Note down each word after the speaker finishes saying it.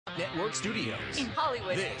Network Studios. In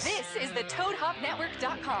Hollywood, this is the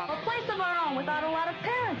ToadHopNetwork.com. A place of our own without a lot of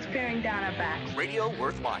parents peering down our backs. Radio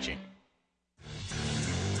worth watching.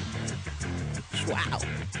 Wow.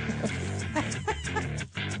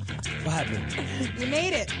 What happened? You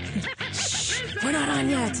made it. Shh, we're not on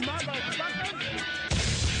yet.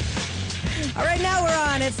 All right, now we're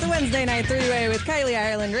on. It's the Wednesday Night Three-Way with Kylie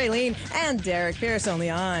Ireland, Raylene, and Derek Pierce, only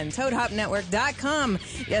on ToadHopNetwork.com.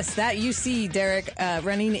 Yes, that you see Derek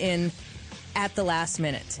running in at the last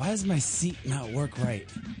minute. Why does my seat not work right?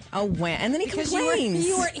 Oh, when? And then he complains.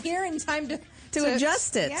 You weren't here in time to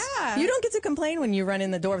adjust it. Yeah. You don't get to complain when you run in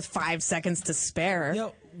the door with 5 seconds to spare.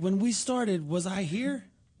 Yo, when we started, was I here?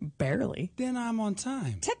 Barely. Then I'm on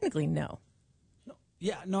time. Technically, no.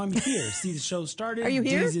 Yeah, no, I'm here. See, the show started. Are you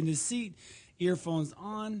here? D's in his seat. Earphones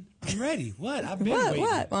on. I'm ready. What? I've been waiting.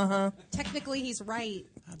 What? Uh-huh. Technically, he's right.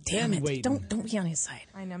 Damn it. waiting. Don't be on his side.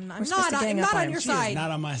 I'm not We're supposed to gang up on him. your She side. is not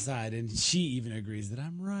on my side, and she even agrees that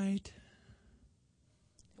I'm right.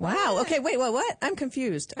 Wow. Okay, wait, what? I'm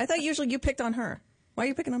confused. I thought usually you picked on her. Why are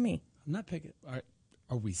you picking on me? I'm not picking.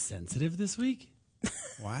 Are we sensitive this week?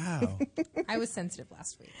 Wow. I was sensitive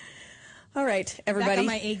last week. All right, Back everybody. on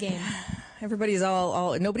my A game. Everybody's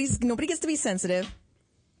all nobody gets to be sensitive.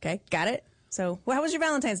 Okay, got it? So, well, how was your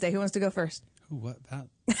Valentine's Day? Who wants to go first? Who? What about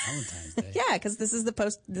Valentine's Day? Yeah, because this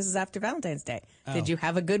is after Valentine's Day. Oh. Did you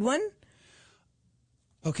have a good one?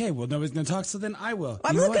 Okay, well, nobody's going to talk, so then I will.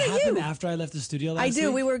 I'm you know looking what at happened you. after I left the studio last I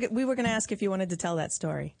do. week? We were going to ask if you wanted to tell that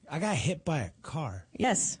story. I got hit by a car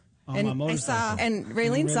Yes. on my motorcycle. And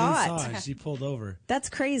Raylene saw it. She pulled over. That's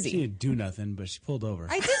crazy. She didn't do nothing, but she pulled over.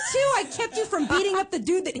 I did too. I kept you from beating up the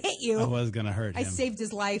dude that hit you. I was going to hurt him. I saved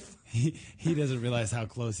his life. He doesn't realize how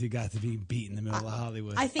close he got to being beat in the middle of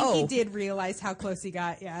Hollywood. I think he did realize how close he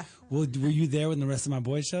got, yeah. Well, were you there when the rest of my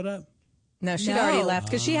boys showed up? No, she'd already left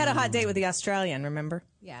because she had a hot date with the Australian, remember?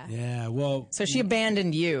 Yeah. Yeah, well... So she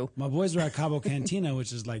abandoned you. My boys were at Cabo Cantina,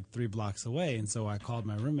 which is like 3 blocks away, and so I called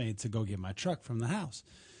my roommate to go get my truck from the house.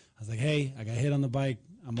 I was like, hey, I got hit on the bike.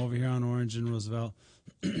 I'm over here on Orange and Roosevelt.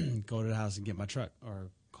 Go to the house and get my truck, or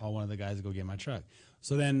call one of the guys to go get my truck.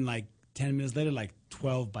 So then, like, 10 minutes later, like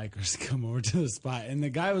 12 bikers come over to the spot, and the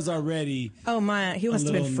guy was already... Oh, my. He must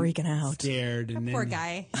have been freaking out. Scared. And then Poor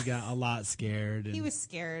guy. He got a lot scared. And He was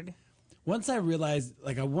scared. once I realized,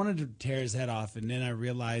 like, I wanted to tear his head off, and then I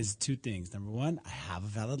realized 2 things. Number 1, I have a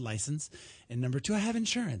valid license, and number 2, I have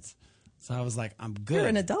insurance. So I was like, I'm good. You're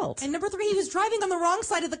an adult. And number 3, he was driving on the wrong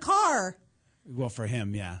side of the car. Well, for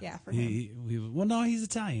him, yeah. Yeah, for him. Well, no, he's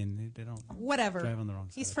Italian. They don't Whatever. drive on the wrong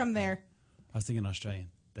side. He's from there. I was thinking Australian.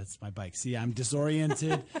 That's my bike. See, I'm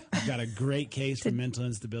disoriented. I've got a great case for mental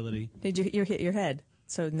instability. Did you hit your head?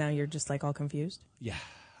 So now you're just like all confused? Yeah,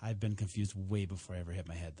 I've been confused way before I ever hit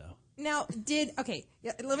my head, though. Now,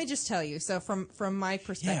 let me just tell you. So from my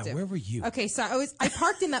perspective. Yeah, where were you? Okay, so I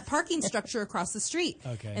parked in that parking structure across the street.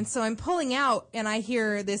 Okay. And so I'm pulling out, and I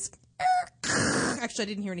hear this. Actually, I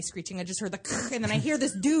didn't hear any screeching. I just heard the, and then I hear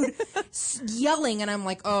this dude yelling, and I'm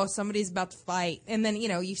like, oh, somebody's about to fight. And then,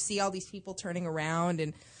 you see all these people turning around,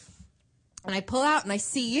 and I pull out, and I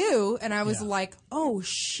see you, and I was like, oh,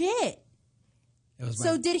 shit.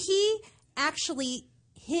 So did he actually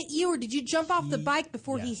hit you, or did you jump off the bike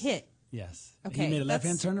before he hit? Yes. Okay, He made a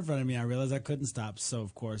left-hand turn in front of me. I realized I couldn't stop, so,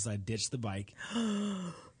 of course, I ditched the bike.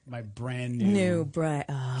 My brand new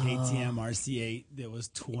KTM RC8 that was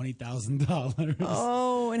 $20,000.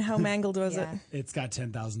 Oh, and how mangled was it? It's got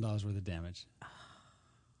 $10,000 worth of damage.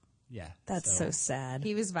 Yeah. That's so sad.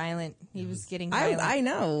 He was violent. He was getting violent. I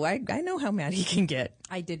know. I know how mad he can get.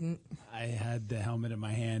 I didn't. I had the helmet in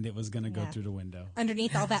my hand. It was going to go through the window.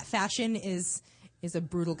 Underneath all that fashion is a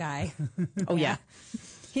brutal guy. Oh, yeah.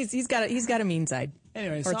 He's got a mean side.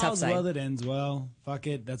 Anyway, or so tough all's side. well that ends well. Fuck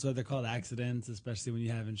it. That's why they're called accidents, especially when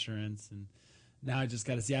you have insurance. And now I just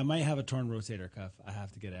got to see. I might have a torn rotator cuff. I have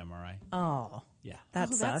to get an MRI. Oh. Yeah.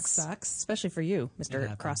 That sucks. Especially for you,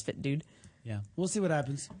 Mr. CrossFit dude. Yeah. We'll see what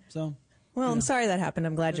happens. So. Well, I'm sorry that happened.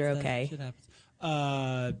 I'm glad you're okay. Shit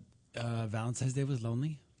happens. Valentine's Day was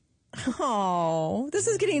lonely. Oh, this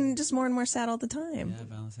is getting just more and more sad all the time. Yeah,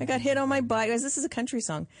 Valentine's I got hit on my bike. This is a country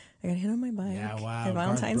song. I got hit on my bike. Yeah, wow. And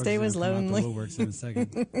Valentine's Day was lonely. Works in a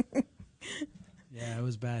second. Yeah, it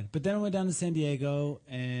was bad. But then I went down to San Diego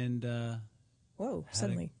and whoa!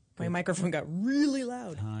 Suddenly, my microphone got really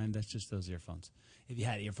loud. That's just those earphones. If you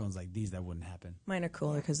had earphones like these, that wouldn't happen. Mine are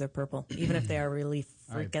cooler because they're purple, even if they are really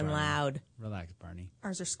freaking loud. Relax, Barney.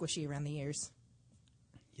 Ours are squishy around the ears.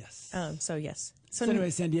 Yes. So yes. So anyway,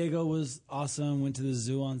 San Diego was awesome. Went to the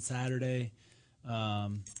zoo on Saturday.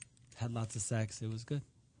 Had lots of sex. It was good.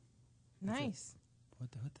 Nice. What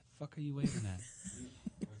the fuck are you waving at?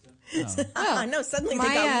 No, suddenly My,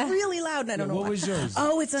 they got really loud, and I don't know What why. was yours?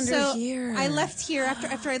 Oh, it's under So here. I left here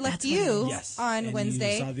after I left you Yes. on And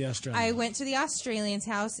Wednesday. you saw the Australian. I went to the Australian's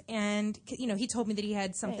house, and he told me that he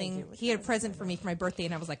had something. He had a present for me for my birthday,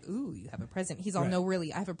 and I was like, "Ooh, you have a present?" He's all, Right. "No,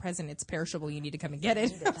 really, I have a present. It's perishable. You need to come and get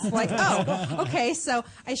it." I was like, "Oh, okay." So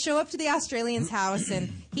I show up to the Australian's house,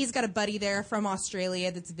 and he's got a buddy there from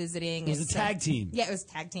Australia that's visiting. It was a tag team. Yeah, it was a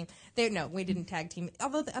tag team. No, we didn't tag team.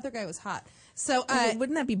 Although the other guy was hot. So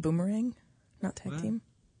Wouldn't that be Boomerang? Not tag team?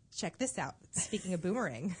 check this out. Speaking of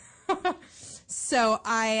Boomerang. So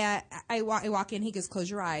I walk in. He goes, "Close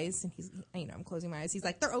your eyes." And he's, I'm closing my eyes. He's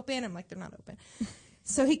like, "They're open." I'm like, "They're not open."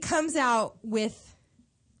 So he comes out with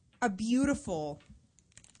a beautiful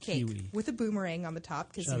cake Kiwi. with a boomerang on the top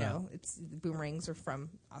because Shout out. it's the boomerangs are from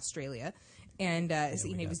Australia, and so,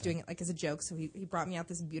 he was doing it like as a joke. So he brought me out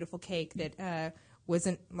this beautiful cake that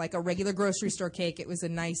wasn't like a regular grocery store cake. It was a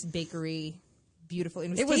nice bakery. Beautiful. It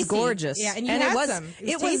was Tasty. gorgeous. Yeah, and you had it was some.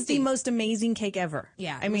 it was the tasty. most amazing cake ever.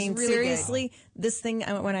 Yeah, I it was mean, really seriously, this thing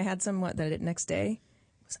when I had some the next day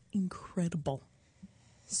was incredible.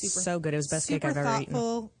 Super, So good. It was the best cake I've ever eaten.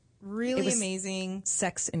 thoughtful, really It was- amazing.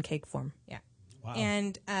 Sex in cake form Yeah. Wow.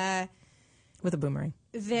 And with a boomerang.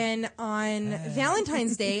 then on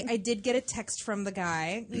Valentine's Day, I did get a text from the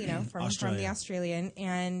guy, from the Australian,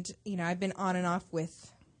 and I've been on and off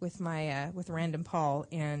with my with Random Paul,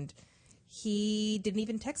 and he didn't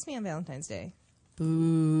even text me on Valentine's Day.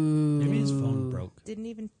 Maybe his phone broke. Didn't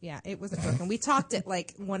even. Yeah, it wasn't broken. We talked at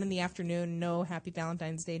like 1 p.m. No Happy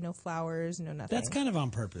Valentine's Day, no flowers, no nothing. That's kind of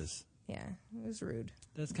on purpose. yeah, it was rude.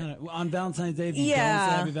 That's kind of on Valentine's Day. If you Yeah. don't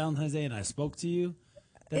say Happy Valentine's Day, and I spoke to you.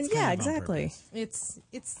 That's Yeah, kind of on exactly. purpose.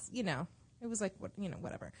 It's it was like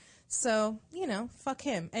whatever. So fuck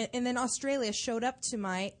him. And then Australia showed up to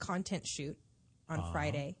my content shoot on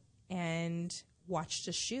Friday and watched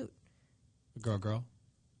us shoot. Girl.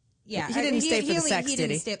 Yeah, He didn't stay for the sex, he did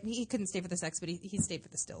didn't he? stay- he couldn't stay for the sex, but he stayed for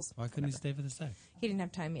the stills. Why couldn't he stay for the sex? He didn't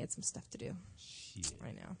have time. He had some stuff to do Shit.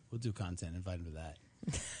 right now. We'll do content. Invite him to that.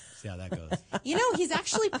 See how that goes. He's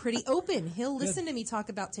actually pretty open. He'll listen to me talk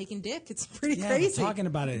about taking dick. It's pretty Yeah, crazy. but talking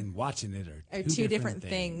about it and watching it are Two different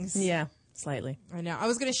things. Yeah, slightly. I know. I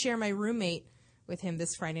was going to share my roommate with him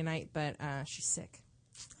this Friday night, but she's sick.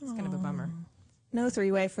 It's kind of a bummer. No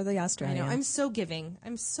three-way for the I Australian. know. I'm so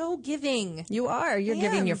giving. You are. You're I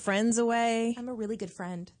giving am. your friends away, I'm a really good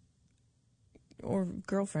friend. or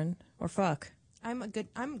girlfriend, or fuck. I'm good.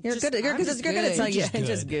 You're good. You're good at telling you. Just good.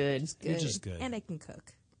 Just good. You're just good. And I can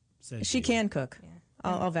cook. Says She you. can cook. Yeah.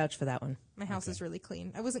 I'll vouch for that one. My house is really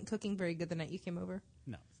clean. I wasn't cooking very good the night you came over.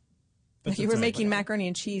 No. You were making macaroni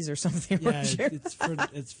and cheese or something. Yeah, weren't you?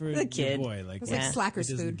 it's for The your kid. boy. Like, It was like Yeah. Slacker's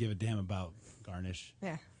he doesn't food. give a damn about garnish.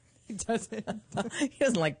 Yeah. He doesn't. He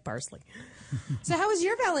doesn't like parsley. So how was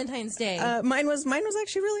your Valentine's Day? Mine was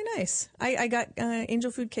actually really nice. I got angel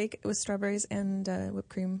food cake with strawberries and whipped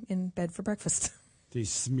cream in bed for breakfast. Did he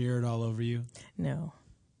smear it all over you? No,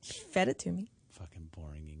 he fed it to me. Fucking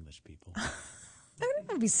boring English people. I don't want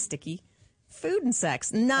to be sticky. Food and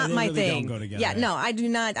sex, not They my really thing. don't go together. Yeah, no, I do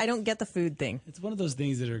not. I don't get the food thing. It's one of those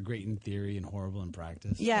things that are great in theory and horrible in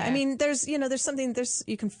practice. Yeah, I Yeah. mean, there's something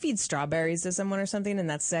you can feed strawberries to someone or something, and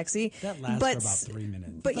that's sexy. That lasts but, for about 3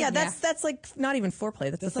 minutes. But yeah, Yeah. that's like not even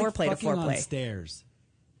foreplay. That's That's the like foreplay to fucking on foreplay. stairs.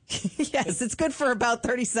 Yes, it's good for about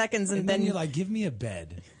 30 seconds, and, And then you're like, give me a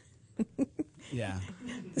bed. Yeah.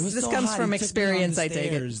 It was This so comes hot, from he took me on experience, the I take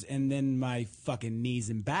it. stairs, And then my fucking knees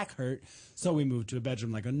and back hurt, so we moved to a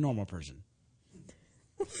bedroom like a normal person.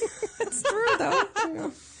 It's true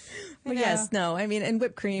though. But yes, no. I mean, and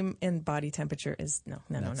whipped cream and body temperature is no.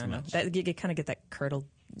 Not so much. That you kind of get that curdled,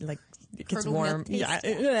 like it gets Curdled warm. milk taste.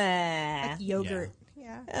 Yeah. Yogurt.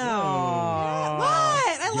 Yeah. Oh.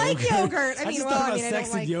 What? I like yogurt. I I mean, just well, thought I about mean, I sex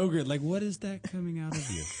don't like. and yogurt. Like, what is that coming out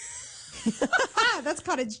of you? That's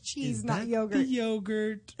cottage cheese, Is not that yogurt. The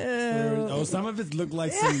yogurt. Or- some of it looked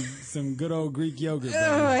like some good old Greek yogurt. Oh,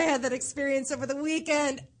 man. I had that experience over the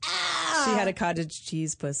weekend. She had a cottage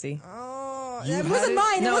cheese pussy. Oh, You it had wasn't it?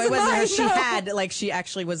 mine. No, it wasn't mine. She no. had she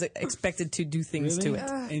actually was expected to do things Really? to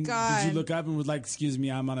it. And God. did you look up and was like, "Excuse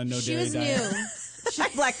me, I'm on a no She dairy was diet." new.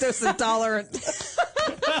 I'm lactose intolerant.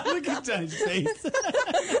 Look at Johnny's face.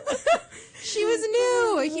 She was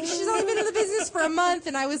new. She's only been in the business for a month,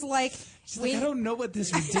 and I was like, She's like, I don't know what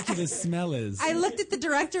this ridiculous smell is. I looked at the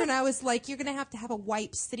director and I was like, you're going to have a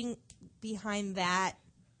wipe sitting behind that,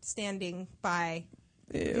 standing by.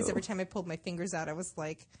 Because every time I pulled my fingers out, I was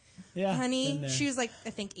like, yeah, honey, she was like, I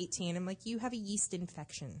think 18. I'm like, you have a yeast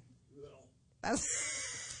infection. How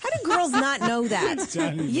do girls not know that?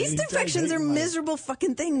 Johnny, Yeast he's infections trying are to make miserable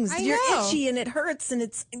fucking things. I You're know. itchy and it hurts and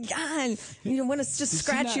it's God. You want to just Did she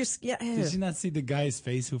scratch not- your skin. Did she not see the guy's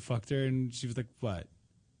face who fucked her? And she was like, "What?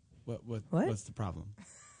 What? What's the problem?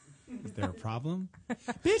 Is there a problem?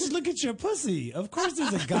 Bitch, look at your pussy. Of course,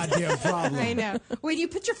 there's a goddamn problem. I know. When you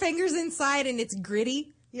put your fingers inside and it's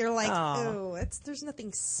gritty, you're like, Oh. oh, there's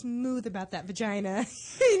nothing smooth about that vagina.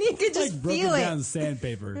 And you can It's just like broken feel down it.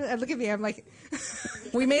 sandpaper. Look at me. I'm like,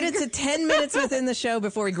 We made it to 10 minutes within the show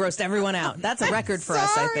before we grossed everyone out. That's a record for us,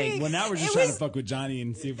 I sorry. think. Well, now we're just It trying was- to fuck with Johnny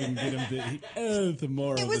and see if we can get him to the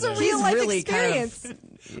more. it over was a there. real life really kind of- experience.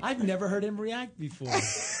 I've never heard him react before.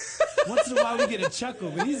 Once in a while we get a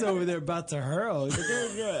chuckle, but he's over there about to hurl. He's like,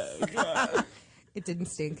 oh, God. It didn't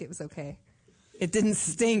stink. It was okay. It didn't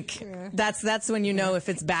stink. Yeah. That's when you know if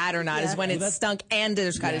it's bad or not, is Yeah. when Well, it that's- stunk and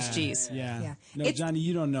there's cottage cheese. Yeah. Yeah. No, It's- Johnny,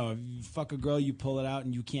 you don't know. If you fuck a girl, you pull it out,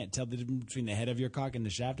 and you can't tell the difference between the head of your cock and the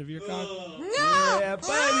shaft of your cock. No! Yeah, buddy.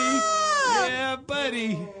 Oh! Yeah,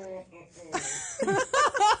 buddy.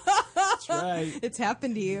 That's right. It's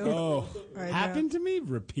happened to you. Oh, I know. happened to me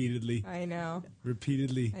repeatedly. I know.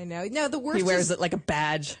 Repeatedly. I know. No, the worst He wears is, it like a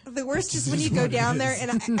badge. the worst is when you go down there,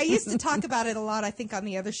 and I used to talk about it a lot, I think, on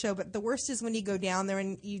the other show, but the worst is when you go down there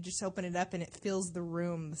and you just open it up and it fills the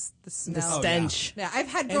room, the smell. The stench. Yeah, I've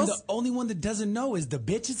had And girls... the only one that doesn't know is the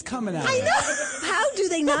bitch is coming out. I know! How do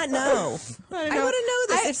they not know? I know. want to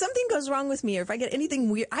know this. If something goes wrong with me or if I get anything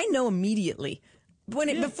weird, I know immediately.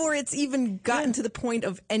 Before it's even gotten to the point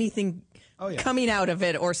of anything yeah. coming out of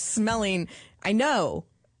it or smelling, I know.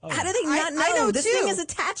 How do they not know? I know This too. thing is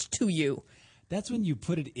attached to you. That's when you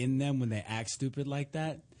put it in them when they act stupid like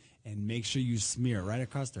that, and make sure you smear it right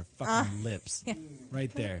across their fucking lips,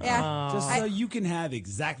 right there. Yeah. Just so you can have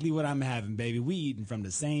exactly what I'm having, baby. We eating from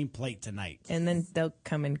the same plate tonight. And then they'll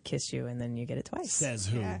come and kiss you, and then you get it twice. Says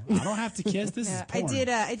who? I don't have to kiss. This Yeah, is porn.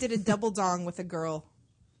 I did a double dong with a girl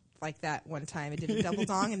like that one time. I did a double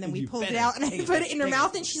dong, and then we You pulled it better out, and I take put it, it in her take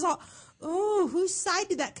mouth, and she's all, "Oh, whose side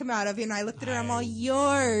did that come out of?" And I looked at her, I'm all,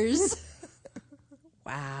 "Yours.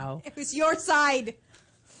 Wow. It was your side."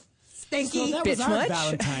 So Stinky. that was bitch our much.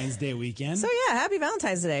 Valentine's Day weekend. So yeah, happy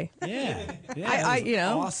Valentine's Day. yeah, I that was you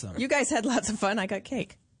know, awesome. you guys had lots of fun. I got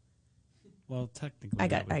cake. well, technically, I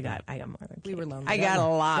that got was more than cake. We were lonely. I got a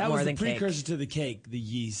lot that more was than the cake. precursor to the cake, the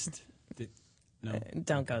yeast. No,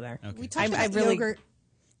 Don't go there. okay. We talked I about really- yogurt.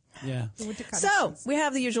 yeah. We went to cottage So cheese. we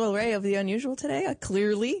have the usual array of the unusual today,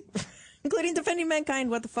 clearly, including defending mankind,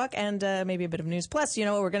 what the fuck, and maybe a bit of news. Plus, you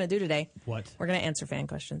know what we're going to do today? What? We're going to answer fan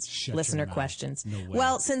questions, Shut listener your mouth. questions. No way.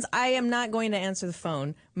 Well, since I am not going to answer the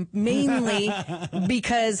phone, mainly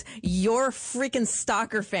because your freaking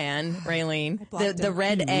stalker fan, Raylene, blocked the him.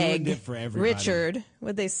 red You ruined egg, it for everybody. Richard,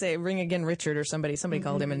 what'd they say? Ring again, Richard, or somebody. Somebody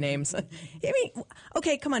called him a name. So, I mean,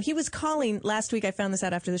 okay, come on. He was calling last week. I found this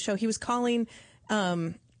out after the show. He was calling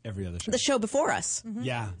Every other show. the show before us.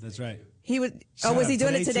 Yeah, that's right. He would. Shut Was up. he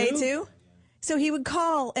doing it Today today too? too? So he would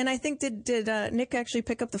call, and I think did Nick actually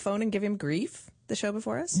pick up the phone and give him grief the show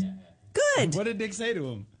before us? Good, What did Nick say to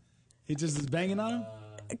him? He just was banging on him?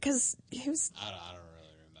 because he was. I don't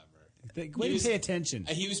really remember. Way to was- pay attention.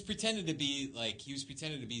 He was pretending to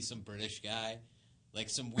be some British guy, like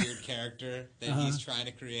some weird character that he's trying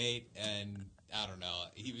to create, and I don't know.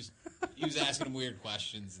 He was asking him weird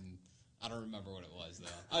questions, and I don't remember what it was though.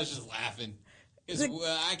 I was just laughing because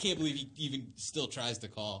I can't believe he even still tries to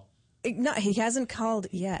call. No, he hasn't called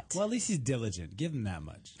yet. Well, at least he's diligent. Give him that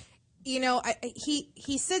much. You know,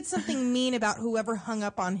 he said something mean about whoever hung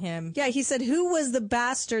up on him. Yeah, he said, "Who was the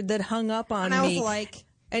bastard that hung up on And I me?" was like,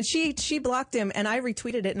 and she blocked him, and I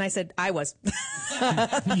retweeted it, and I said, "I was."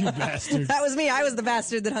 You bastard. That was me. I was the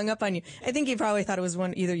bastard that hung up on you. I think he probably thought it was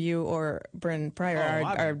either you or Bryn Pryor,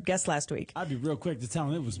 our guest last week. I'd be real quick to tell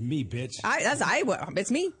him it was me, bitch.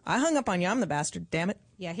 It's me. I hung up on you. I'm the bastard. Damn it.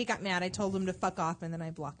 yeah, he got mad. I told him to fuck off, and then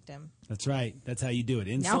I blocked him. That's right. That's how you do it.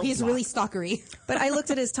 Now Insult he's block. really stalkery. But I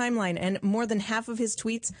looked at his timeline, and more than half of his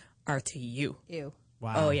tweets are to you. Ew.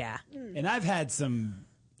 Wow. Oh, yeah. And I've had some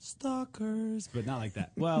stalkers, but not like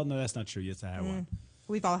that. Well, no, that's not true. Yes, I had one.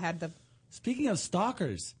 We've all had them. Speaking of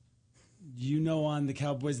stalkers, you know on the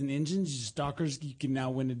Cowboys and Indians, stalkers, you can now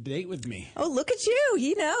win a date with me. Oh, look at you.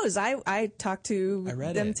 He knows. I talked to I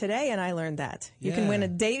read them it. today, and I learned that. You can Yeah. win a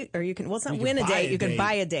date, or you can, well, it's not You can win a buy date. You can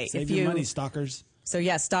buy a date. Save if your you money, stalkers. So,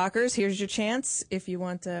 yeah, stalkers, here's your chance. If you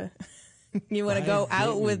want to, you want to Buy go a date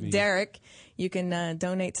out with with me. Derek, you can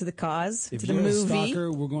donate to the cause, If to the you're a movie.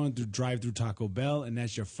 stalker, we're going to drive through Taco Bell, and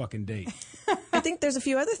that's your fucking date. I think there's a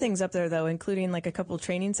few other things up there, though, including like a couple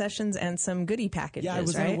training sessions and some goodie packages, Yeah, I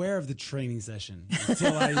was right? unaware of the training session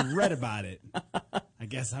until I read about it. I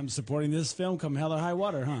guess I'm supporting this film come hell or high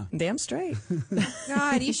water, huh? Damn straight.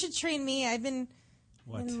 God, you should train me. I've been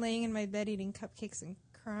What? laying in my bed eating cupcakes and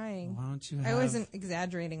crying. Why don't you I have... wasn't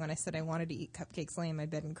exaggerating when I said I wanted to eat cupcakes, lay in my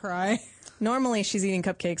bed, and cry. Normally, she's eating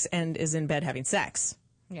cupcakes and is in bed having sex.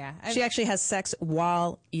 Yeah. She actually has sex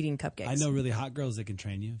while eating cupcakes. I know really hot girls that can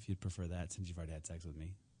train you if you'd prefer that, since you've already had sex with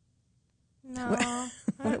me. No.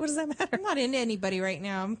 What does that matter? I'm not into anybody right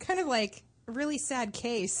now. I'm kind of like a really sad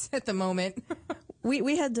case at the moment.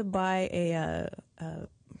 We had to buy a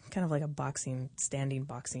kind of like a standing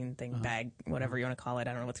boxing thing, bag, whatever you want to call it.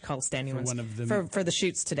 I don't know what to call it, standing ones. one of them. For the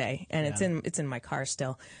shoots today, and it's in my car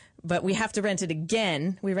still. But we have to rent it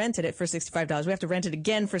again. We rented it for $65. We have to rent it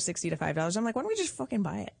again for $60 to $5. I'm like, why don't we just fucking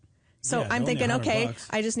buy it? So Yeah, I'm only thinking, okay, $100.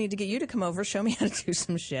 I just need to get you to come over, show me how to do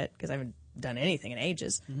some shit, because I haven't done anything in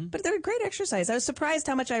ages. But they're a great exercise. I was surprised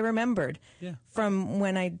how much I remembered from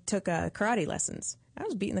when I took karate lessons. I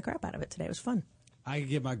was beating the crap out of it today. It was fun. I could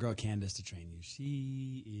get my girl Candace to train you.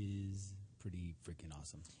 She is pretty freaking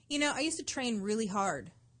awesome. You know, I used to train really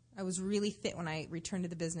hard. I was really fit when I returned to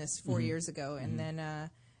the business 4 years ago, and then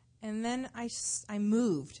I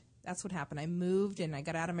moved. That's what happened. I moved and I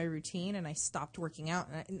got out of my routine and I stopped working out.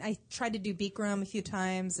 And I tried to do Bikram a few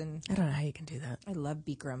times, and I don't know how you can do that. I love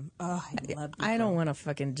Bikram. Oh, I love Bikram. I don't want to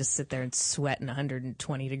fucking just sit there and sweat in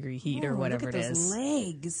 120-degree heat or whatever look it at those is.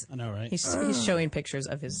 legs. I know, right? He's showing pictures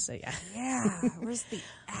of his yeah. Yeah, where's the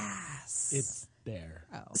ass? It's there.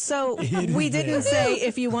 So we didn't say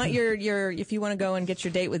if you want if you want to go and get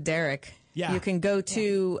your date with Derek. Yeah. You can go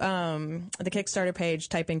to the Kickstarter page,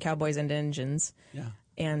 type in Cowboys and Engines,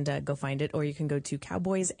 and go find it, or you can go to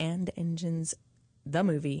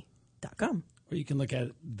cowboysandengines.themovie.com. Or you can look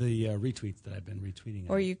at the retweets that I've been retweeting.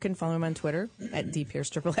 Or you can follow him on Twitter at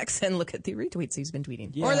DPierceXXX and look at the retweets he's been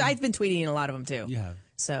tweeting. Yeah. Or I've been tweeting a lot of them too. You have.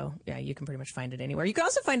 So, yeah, you can pretty much find it anywhere. You can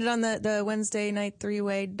also find it on the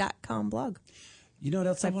WednesdayNightThreeway.com blog. You know what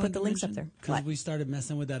else I put wanted the to links up mention? there. Because What? we started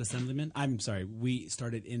messing with that assemblyman. I'm sorry, we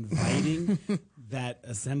started inviting that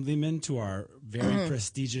assemblyman to our very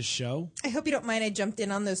prestigious show. I hope you don't mind I jumped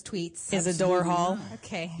in on those tweets. Isadore Hall.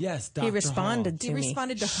 Okay. Yes, Dr. He responded Hall. to He me.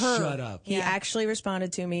 responded to her. Shut up. He actually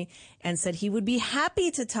responded to me and said he would be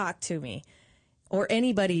happy to talk to me. Or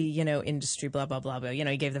anybody, industry, blah, blah, blah, blah.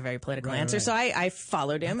 He gave the very political answer. right. So I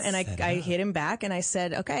followed him and I hit him back and I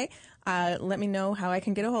said, okay, let me know how I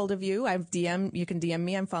can get a hold of you. You can DM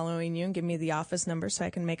me. I'm following you and give me the office number so I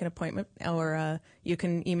can make an appointment, or you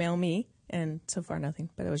can email me. And so far nothing,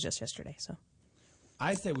 but it was just yesterday. So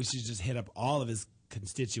I said we should just hit up all of his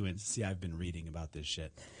constituents. See, I've been reading about this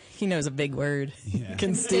shit. he knows a big word. Yeah.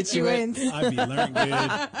 Constituent. I be learned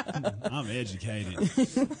good. I'm educated.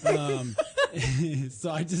 So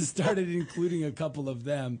I just started including a couple of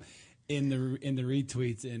them in the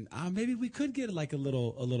retweets, and maybe we could get like a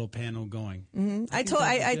little panel going. I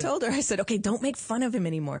told her, I said, okay, don't make fun of him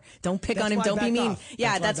anymore. Don't pick That's on him. why I Don't be backed mean. off.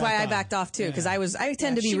 Yeah, That's why I I backed backed off. off too, because Yeah. I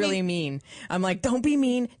tend to be really mean. I'm like, don't be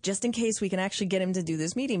mean, just in case we can actually get him to do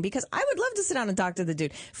this meeting, because I would love to sit down and talk to the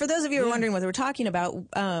dude. For those of you who are wondering what we're talking about,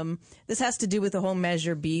 this has to do with the whole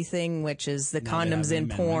Measure B thing, which is the Now they condoms have an in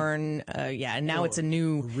porn. And now it's a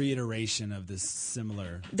new. reiteration of this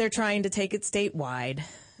similar. They're trying to take it statewide,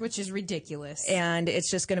 Which is ridiculous. and it's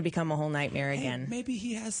just going to become a whole nightmare Hey, again. maybe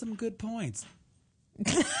he has some good points.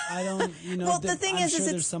 I don't, Well, the thing I'm is sure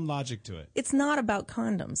it's- there's some logic to it. It's not about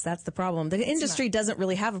condoms. That's the problem. The industry doesn't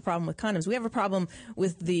really have a problem with condoms. We have a problem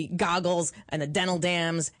with the goggles and the dental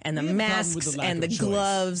dams and the We have a problem with masks the lack and of the choice.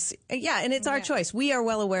 gloves. Yeah, and it's our choice. We are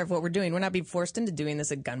well aware of what we're doing. We're not being forced into doing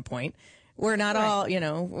this at gunpoint. We're not all,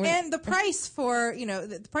 we're- And the price for,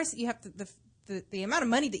 the price that you have to, the amount of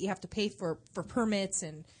money that you have to pay for permits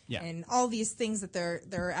and all these things that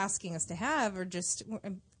they're asking us to have are just,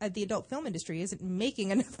 the adult film industry isn't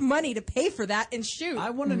making enough money to pay for that and shoot. I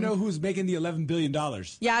want to know who's making the $11 billion.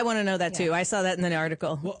 yeah, I want to know that too. I saw that in the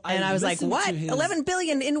article. Well, and I was like, listened what? to his- 11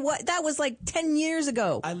 billion in what? That was like 10 years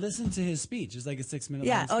ago. I listened to his speech. It's like a 6-minute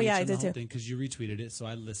Yeah. long speech. Oh, yeah, I on the did whole too. Because you retweeted it, so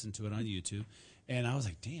I listened to it on YouTube. And I was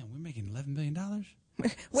like, damn, we're making $11 billion?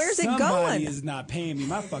 Where's it Somebody going? is not paying me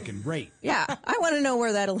my fucking rate. Yeah, I want to know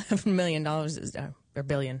where that $11 million is, or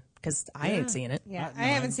billion, because I ain't seeing it. Yeah, I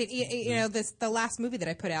haven't seen. The last movie that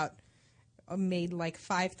I put out made like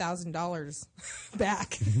 $5,000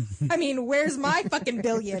 back. I mean, where's my fucking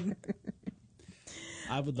billion?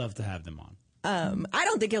 I would love to have them on. I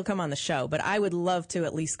don't think he'll come on the show, but I would love to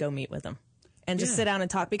at least go meet with him and just sit down and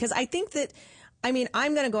talk, because I think that, I'm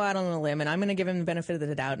going to go out on a limb and I'm going to give him the benefit of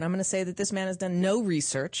the doubt, and I'm going to say that this man has done no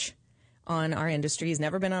research on our industry. He's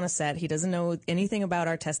never been on a set. He doesn't know anything about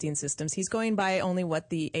our testing systems. He's going by only what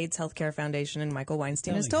the AIDS Healthcare Foundation and Michael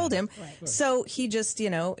Weinstein has told him. Right. So he just,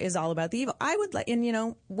 is all about the evil. I would like,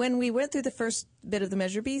 and when we went through the first bit of the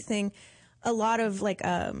Measure B thing, a lot of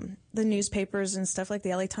the newspapers and stuff like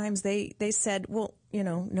the LA Times, they said, well,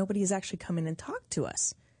 nobody has actually come in and talked to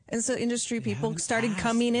us. And so industry people started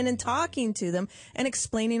coming in and talking to them and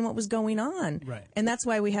explaining what was going on. Right. And that's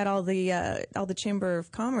why we had all the Chamber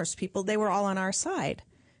of Commerce people. They were all on our side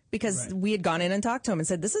because we had gone in and talked to them and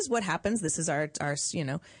said, this is what happens. This is our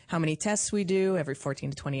how many tests we do every 14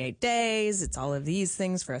 to 28 days. It's all of these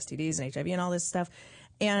things for STDs and HIV and all this stuff.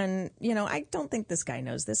 And, I don't think this guy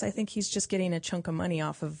knows this. I think he's just getting a chunk of money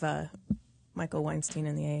off of Michael Weinstein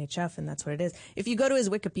and the AHF, and that's what it is. If you go to his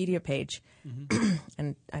Wikipedia page,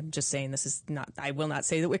 and I'm just saying I will not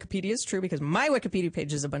say that Wikipedia is true because my Wikipedia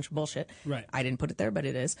page is a bunch of bullshit. Right. I didn't put it there, but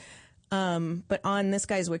it is. But on this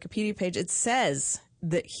guy's Wikipedia page, it says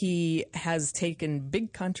that he has taken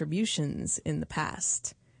big contributions in the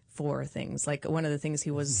past for things. Like one of the things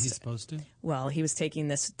he's supposed to? Well, he was taking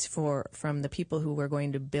this from the people who were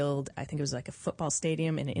going to build, I think it was like a football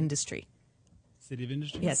stadium in Industry. City of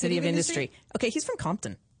Industry? Yeah, City of Industry. Okay, he's from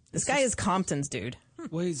Compton. This guy is Compton's dude.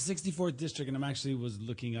 Well, he's 64th District, and I'm actually was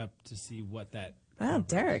looking up to see what that... Wow,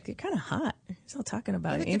 Derek, you're kind of hot. You're still talking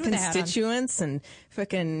about inconstituents and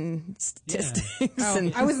fucking statistics. Yeah.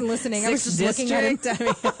 And I wasn't listening. I was just looking at him.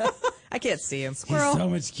 I can't see him. Squirrel. He's so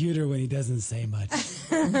much cuter when he doesn't say much.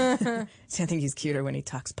 I think he's cuter when he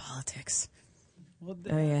talks politics. Well,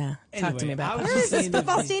 talk to me about that. Where is this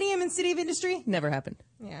football stadium in City of Industry? Never happened.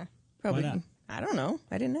 Yeah. Probably. Why not? I don't know.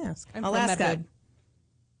 I didn't ask. I'll ask that.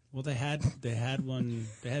 Well, they had one.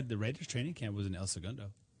 They had the Raiders training camp was in El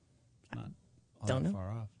Segundo. It's not all that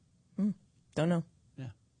far off. Don't know. Yeah.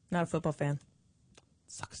 Not a football fan.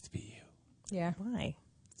 Sucks to be you. Yeah. Why?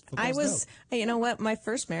 Football's I was. dope. Hey, you know what? My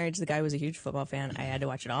first marriage, the guy was a huge football fan. I had to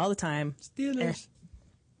watch it all the time. Steelers.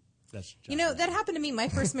 That's that happened to me. My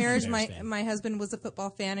first marriage, my husband was a football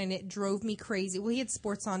fan, and it drove me crazy. Well, he had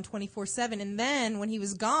sports on 24/7, and then when he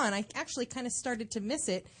was gone, I actually kind of started to miss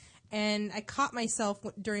it, and I caught myself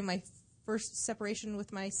during my first separation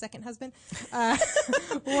with my second husband,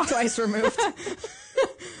 twice removed,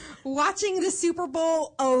 watching the Super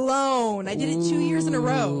Bowl alone. I did it 2 years in a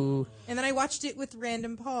row, and then I watched it with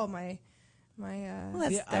Random Paul,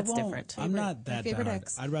 that's different. I'm not that favorite bad.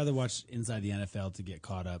 ex. I'd rather watch Inside the NFL to get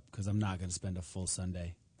caught up because I'm not going to spend a full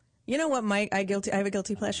Sunday. You know what, Mike? I have a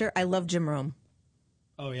guilty pleasure. I love Jim Rome.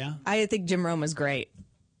 Oh yeah, I think Jim Rome is great.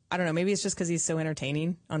 I don't know. Maybe it's just because he's so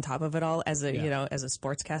entertaining. On top of it all, as a as a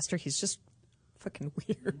sportscaster, he's just fucking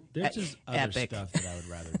weird. There's just other stuff that I would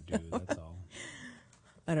rather do. That's all.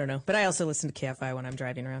 I don't know, but I also listen to KFI when I'm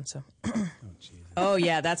driving around. So. Jesus. Oh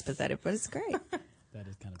yeah, that's pathetic, but it's great. That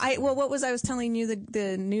is kind of. I was telling you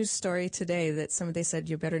the news story today that they said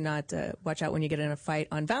you better not watch out when you get in a fight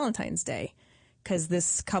on Valentine's Day, because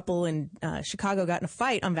this couple in Chicago got in a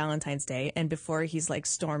fight on Valentine's Day, and before he's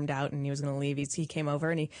stormed out and he was going to leave, he came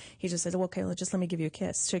over and he just said, "Okay, just let me give you a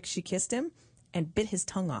kiss." So she kissed him and bit his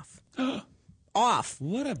tongue off. Off.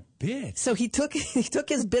 What a bitch. So he took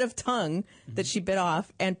his bit of tongue that she bit off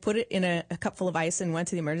and put it in a cup full of ice and went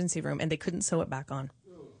to the emergency room, and they couldn't sew it back on.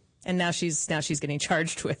 And now she's getting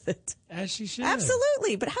charged with it. As she should.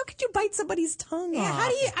 Absolutely. But how could you bite somebody's tongue off? How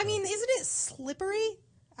do you, isn't it slippery?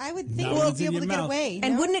 I would think we'd be able to get away.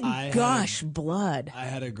 And wouldn't it gush blood? I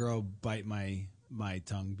had a girl bite my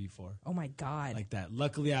tongue before. Oh my God. Like that.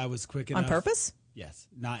 Luckily I was quick enough. On purpose? Yes.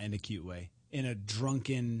 Not in a cute way. In a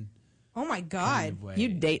drunken Oh my God. kind of way. You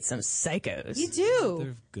date some psychos. You do.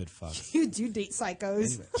 They're good fucks. You do date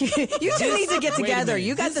psychos. You two need to get together.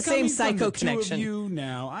 You got the same This coming psycho from the connection. Two of you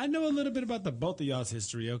now. I know a little bit about the both of y'all's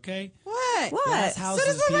history, okay? What? Glass houses,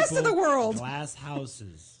 So does the rest of the world. Glass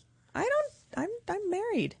houses. I'm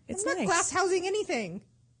married. It's I'm not nice. glass housing anything.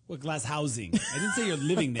 What glass housing? I didn't say you're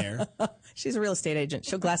living there. She's a real estate agent.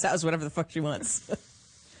 She'll glass house whatever the fuck she wants.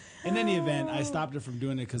 In any event, I stopped her from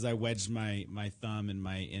doing it because I wedged my thumb and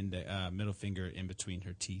my middle finger in between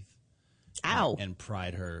her teeth. Ow. And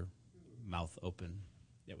pried her mouth open.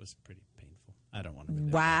 It was pretty painful. I don't want to.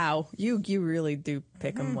 Wow. You really do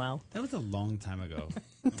pick them well. That was a long time ago.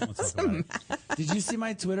 I don't want to talk about it. Did you see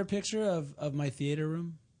my Twitter picture of my theater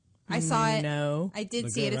room? I saw it. No. I did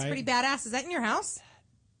Look see it. good, It's right? pretty badass. Is that in your house?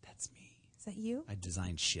 That's me. Is that you? I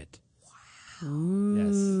designed shit. Wow.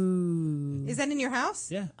 Yes. Is that in your house?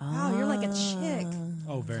 Yeah. Wow, you're like a chick.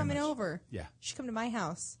 Oh, very Coming much. over. Yeah. You should come to my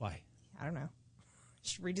house. Why? I don't know.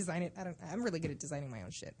 Should redesign it. I'm really good at designing my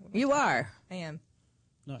own shit. You are. I am.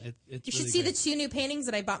 No, it's You should really see great. the 2 new paintings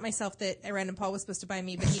that I bought myself that Random Paul was supposed to buy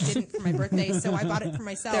me, but he didn't for my birthday, so I bought it for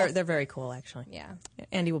myself. They're very cool, actually. Yeah.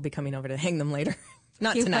 Andy will be coming over to hang them later.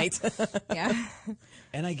 Not tonight. Yeah.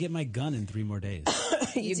 And I get my gun in 3 more days.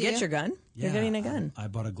 You do? get your gun? Yeah, You're getting a gun. I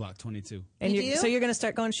bought a Glock 22. And You do? so you're going to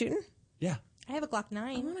start going shooting? Yeah. I have a Glock I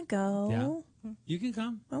 9. want to go. Yeah. You can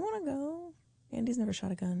come. I want to go. Andy's never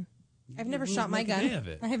shot a gun. I've never We'll shot my make a gun. day of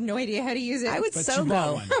it. I have no idea how to use it. I would But so you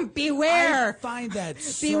bought go. one. Beware. I find that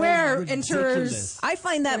so Beware, ridiculous. enterers. I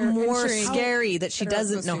find that That are more intrigued. scary that she That are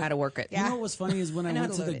doesn't supposed know to. how to work it. Yeah. You know what's funny is when I know how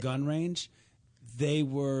went to to the load it. gun range, they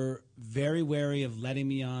were very wary of letting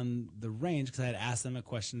me on the range because I had asked them a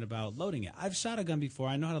question about loading it. I've shot a gun before.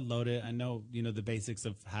 I know how to load it. I know, the basics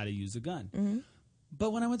of how to use a gun. Mm-hmm.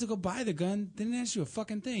 But when I went to go buy the gun, they didn't ask you a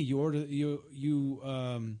fucking thing. You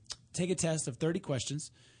take a test of 30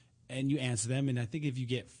 questions and you answer them. And I think if you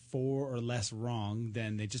get 4 or less wrong,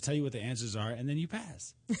 then they just tell you what the answers are and then you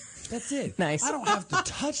pass. That's it. Nice. I don't have to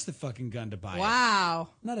touch the fucking gun to buy it. Wow.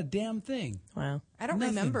 Not a damn thing. Wow. I don't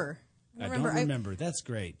Nothing. remember. I don't remember. That's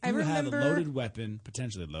great. I You have a remember- loaded weapon,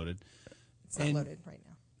 potentially loaded, It's not And- loaded right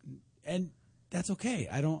now. and that's okay.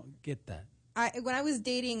 I don't get that. When I was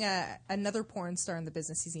dating another porn star in the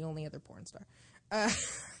business, he's the only other porn star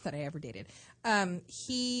that I ever dated.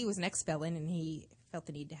 He was an ex-felon, and he felt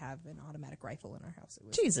the need to have an automatic rifle in our house. It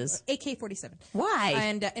was Jesus. AK-47. Why?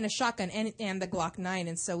 And a shotgun and the Glock 9.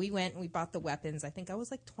 And so we went and we bought the weapons. I think I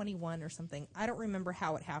was like 21 or something. I don't remember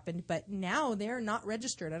how it happened, but now they're not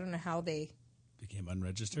registered. I don't know how they Became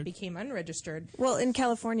unregistered. became unregistered. Well, in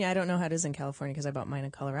California, I don't know how it is in California because I bought mine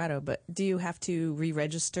in Colorado, but do you have to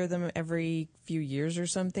re-register them every few years or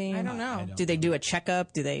something? I don't know. I don't Do they do a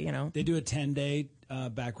checkup? Do they, They do a 10-day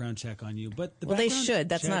background check on you, but the Well, they background should.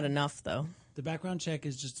 That's check- not enough, though. The background check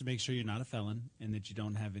is just to make sure you're not a felon and that you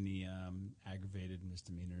don't have any aggravated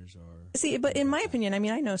misdemeanors or. See, but in my opinion, I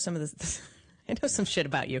mean, I know some of this. I know some shit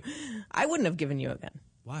about you. I wouldn't have given you a gun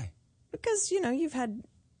Why? because you've had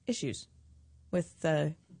issues with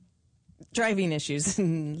driving issues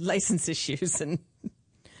and license issues and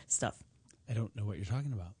stuff. I don't know what you're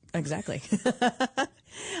talking about. Exactly.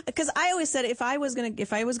 Because I always said if I was gonna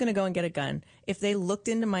go and get a gun, if they looked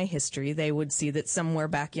into my history, they would see that somewhere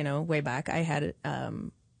back, way back, I had,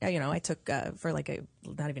 I took for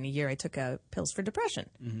not even a year, I took pills for depression.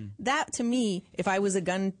 Mm-hmm. That to me, if I was a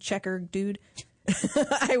gun checker dude,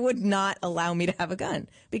 I would not allow me to have a gun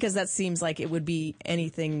because that seems like it would be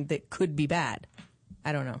anything that could be bad.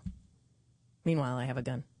 I don't know. Meanwhile, I have a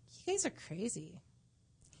gun. You guys are crazy.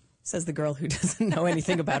 Says the girl who doesn't know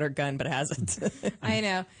anything about her gun but has it. I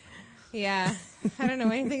know. Yeah. I don't know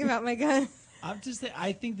anything about my gun.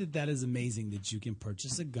 I think that is amazing that you can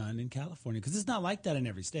purchase a gun in California because it's not like that in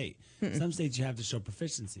every state. Some states you have to show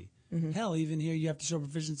proficiency. Hell, even here you have to show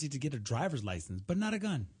proficiency to get a driver's license, but not a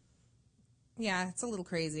gun. Yeah, it's a little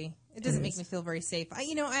crazy. It doesn't make me feel very safe. When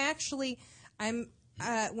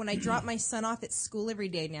I drop my son off at school every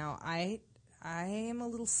day now, I am a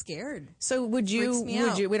little scared. So would you, Freaks me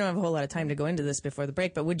out. we don't have a whole lot of time to go into this before the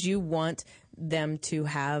break, but would you want them to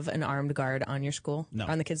have an armed guard on your school? No.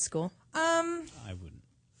 On the kids' school? I wouldn't.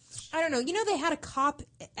 I don't know. They had a cop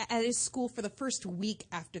at his school for the first week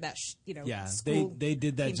after that. Yeah, school they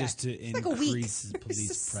did that came just back. to It's like a week. increase police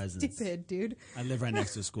It's so presence. Stupid, dude. I live right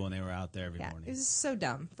next to a school, and they were out there every Yeah, morning. it was so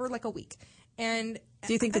dumb for like a week. And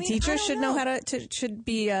Do you think the I teachers don't should know how should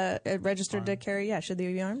be registered to carry? Yeah, should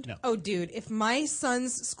they be armed? No. Oh, dude, if my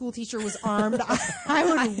son's school teacher was armed, I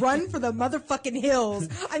would run for the motherfucking hills.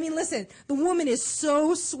 I mean, listen, the woman is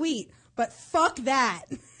so sweet, but fuck that.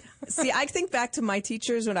 See, I think back to my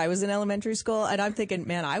teachers when I was in elementary school, and I'm thinking,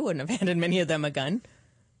 man, I wouldn't have handed many of them a gun.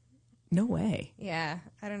 No way. Yeah,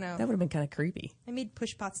 I don't know. That would have been kind of creepy. I made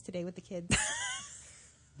push pots today with the kids.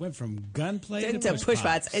 Went from gunplay to To push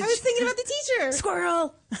pots. bots. I was thinking about the teacher.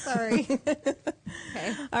 Squirrel. Sorry.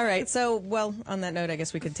 Okay. All right. So, well, on that note, I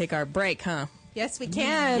guess we could take our break, huh? Yes, we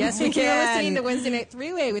can. Yes, we You're can. listening to Wednesday Night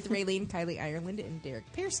Three-Way with Raylene, Kylie Ireland, and Derek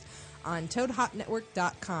Pierce on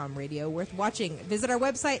ToadHopNetwork.com. Radio worth watching. Visit our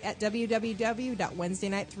website at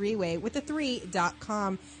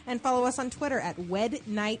www.WednesdayNight3way.com and follow us on Twitter at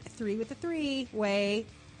WedNight3 with the 3-way.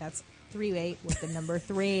 That's 3-way with the number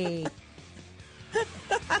 3.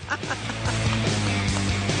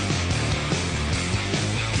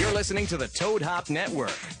 You're listening to the Toad Hop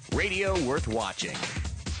Network, radio worth watching.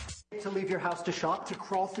 to leave your house to shop? To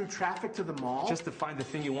crawl through traffic to the mall? Just to find the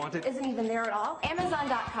thing you wanted? Isn't even there at all?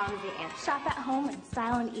 Amazon.com is the answer. Shop at home in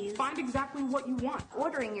style and ease. Find exactly what you want.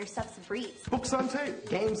 Ordering your stuff's a breeze. Books on tape,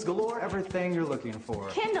 games galore, everything you're looking for.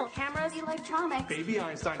 Kindle, cameras, electronics. Baby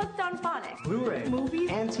Einstein. Hooked on phonics. Blu-ray. Movies.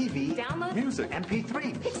 And TV. Download. Music.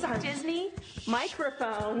 MP3. Pixar. Disney.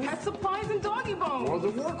 Microphones. Pet supplies and doggy bones. World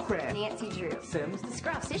of Warcraft. Nancy Drew. Sims. The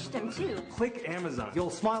Scruff. System too. Click Amazon. You'll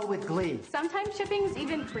smile with glee. Sometimes shipping's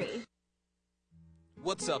even free.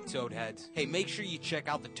 What's up, Toadheads? Hey, make sure you check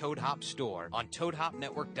out the Toad Hop store on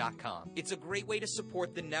ToadHopNetwork.com. It's a great way to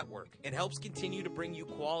support the network and helps continue to bring you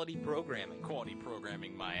quality programming. Quality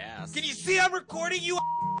programming, my ass. Can you see I'm recording you?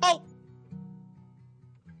 Oh!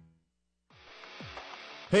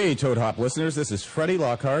 Hey, Toad Hop listeners, this is Freddie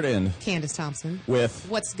Lockhart and Candace Thompson with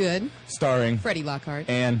What's Good, starring Freddie Lockhart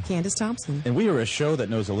and Candace Thompson. And we are a show that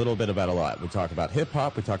knows a little bit about a lot. We talk about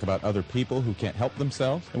hip-hop, we talk about other people who can't help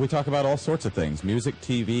themselves, and we talk about all sorts of things. Music,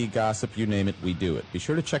 TV, gossip, you name it, we do it. Be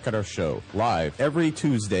sure to check out our show live every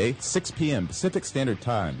Tuesday, 6 p.m. Pacific Standard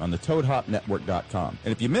Time on the ToadHopNetwork.com.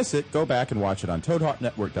 And if you miss it, go back and watch it on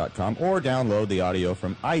ToadHopNetwork.com or download the audio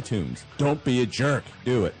from iTunes. Don't be a jerk.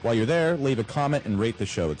 Do it. While you're there, leave a comment and rate the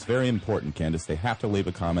show. It's very important, Candace. They have to leave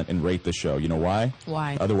a comment and rate the show. You know why?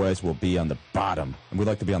 Why? Otherwise, we'll be on the bottom. And we'd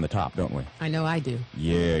like to be on the top, don't we? I know I do.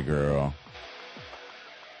 Yeah, girl.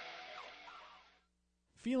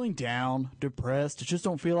 Feeling down, depressed, just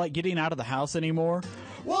don't feel like getting out of the house anymore?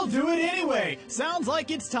 Well, do it anyway! Sounds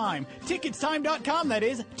like it's time. Ticketstime.com, that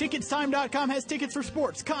is. Ticketstime.com has tickets for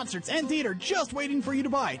sports, concerts, and theater just waiting for you to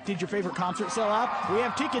buy. Did your favorite concert sell out? We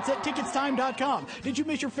have tickets at Ticketstime.com. Did you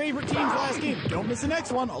miss your favorite team's last game? Don't miss the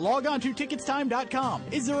next one. Log on to Ticketstime.com.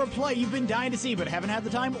 Is there a play you've been dying to see but haven't had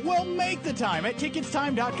the time? Well, make the time at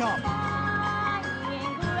Ticketstime.com.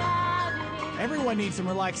 Everyone needs some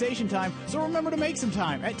relaxation time, so remember to make some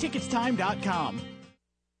time at Ticketstime.com.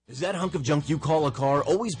 Is that hunk of junk you call a car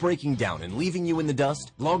always breaking down and leaving you in the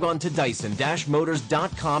dust? Log on to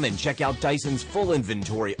Dyson-Motors.com and check out Dyson's full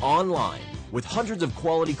inventory online. With hundreds of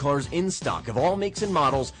quality cars in stock of all makes and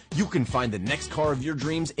models, you can find the next car of your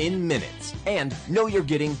dreams in minutes. And know you're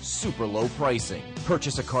getting super low pricing.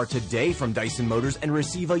 Purchase a car today from Dyson Motors and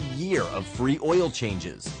receive a year of free oil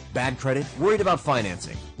changes. Bad credit? Worried about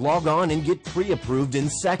financing? Log on and get pre-approved in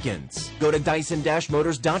seconds. Go to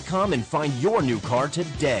Dyson-Motors.com and find your new car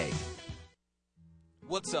today.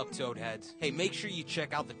 What's up, Toadheads? Hey, make sure you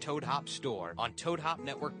check out the Toad Hop store on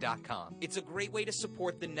ToadHopNetwork.com. It's a great way to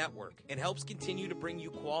support the network and helps continue to bring you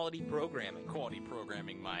quality programming. Quality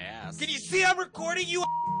programming, my ass. Can you see I'm recording you?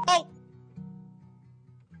 Oh!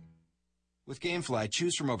 With GameFly,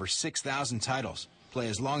 choose from over 6,000 titles. Play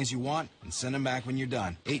as long as you want and send them back when you're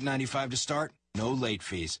done. $8.95 to start, no late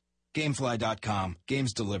fees. Gamefly.com.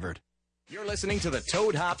 Games delivered. You're listening to the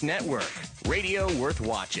Toad Hop Network. Radio worth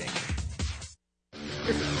watching.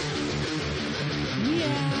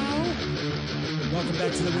 Welcome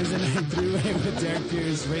back to the Wednesday Night Three-Way with Derek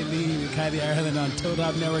Pierce, Raylene, and Kylie Ireland on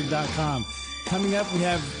ToadHopNetwork.com. Coming up, we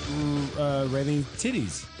have Raylene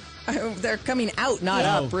titties. They're coming out, not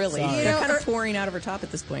up, really. Sorry. They're kind of pouring out of her top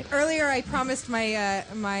at this point. Earlier, I promised my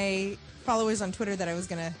my followers on Twitter that I was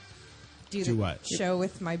going to do the what? show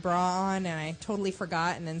with my bra on, and I totally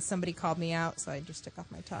forgot, and then somebody called me out, so I just took off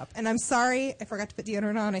my top. And I'm sorry, I forgot to put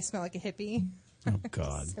deodorant on. I smell like a hippie. Oh,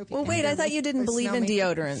 God. Well, wait, I thought you didn't believe in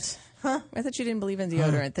deodorant. Huh? I thought you didn't believe in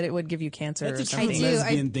deodorant, that it would give you cancer That's or a something. true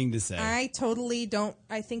lesbian thing to say. I totally don't.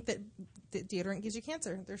 I think that deodorant gives you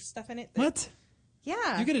cancer. There's stuff in it. What?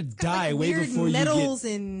 Yeah. You're going to die like way weird before you metals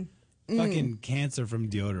get and fucking cancer from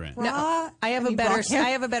deodorant. No, I have a better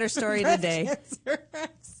story today.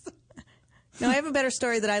 No, I have a better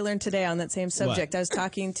story that I learned today on that same subject. What? I was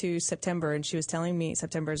talking to September, and she was telling me,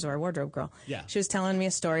 September is our wardrobe girl. Yeah. She was telling me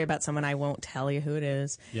a story about someone. I won't tell you who it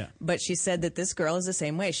is. Yeah. But she said that this girl is the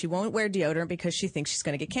same way. She won't wear deodorant because she thinks she's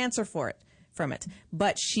going to get cancer from it.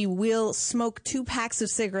 But she will smoke 2 packs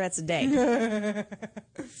of cigarettes a day.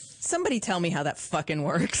 Somebody tell me how that fucking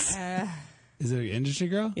works. Is it an industry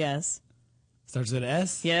girl? Yes. Starts with an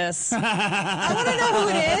S? Yes. I want to know who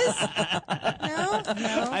it is.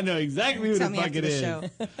 No? I know exactly who Tell the me fuck after it the is.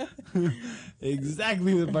 show.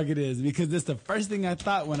 Exactly who the fuck it is, because that's the first thing I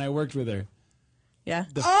thought when I worked with her. Yeah?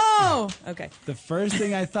 Okay. The first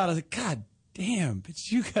thing I thought, I was like, God damn,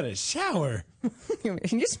 bitch, you got a shower.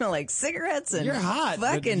 You smell like cigarettes and You're hot,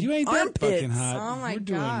 but fucking you ain't that armpits. fucking hot. Oh, my We're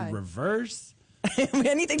God. doing reverse.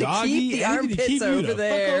 Anything to Doggy, keep the anything to armpits keep you over the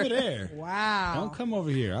there. Fuck over there. Wow. Don't come over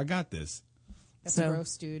here. I got this. That's So-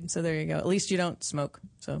 gross, dude. So there you go. At least you don't smoke.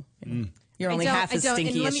 So you You're only half as stinky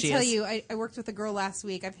and let as me she tell is. you, I worked with a girl last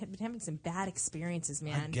week. I've been having some bad experiences,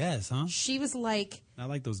 man. I guess, huh? She was like, I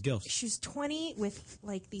like those gilfs. she was 20 with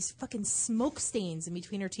like these fucking smoke stains in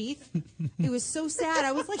between her teeth. It was so sad.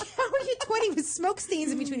 I was like, how are you 20 with smoke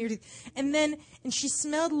stains in between your teeth? And she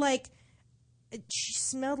smelled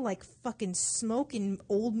like fucking smoke in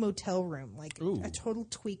old motel room, like a total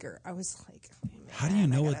tweaker. I was like, how do you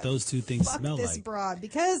know what those two things fuck smell this like? broad,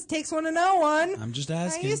 because it takes one to know one. I'm just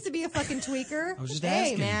asking. I used to be a fucking tweaker. I was just hey,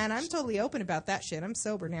 asking. man, I'm totally open about that shit. I'm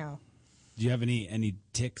sober now. Do you have any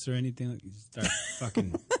ticks or anything? Like you start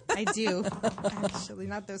fucking. I do. Actually,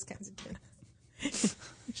 not those kinds of ticks.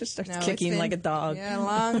 Just starts No, kicking it's been, like a dog. Yeah, a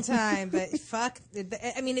long time. But fuck.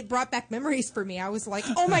 I mean, it brought back memories for me. I was like,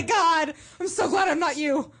 oh my God, I'm so glad I'm not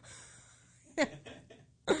you.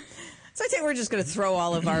 So I think we're just going to throw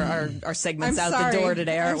all of our segments I'm out sorry. the door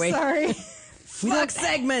today, aren't we? Sorry. Fuck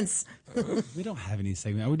segments. We don't have any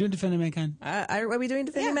segment. Are we doing Defending Mankind? Are we doing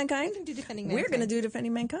Defending Mankind? We can do Defending We're Mankind. going to do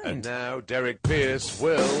Defending Mankind. And now Derek Pierce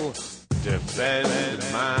will defend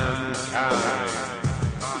mankind.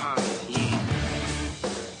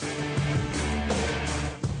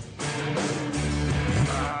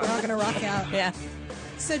 We're all going to rock out. Yeah.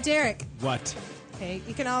 So, Derek, What? okay,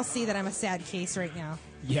 you can all see that I'm a sad case right now.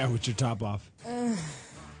 Yeah, with your top off.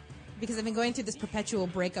 Because I've been going through this perpetual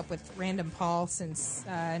breakup with Random Paul since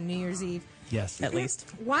New Year's Eve. Yes. At least.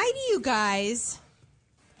 Why do you guys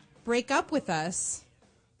break up with us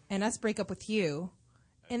and us break up with you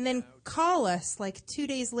and then call us like 2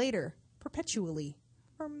 days later perpetually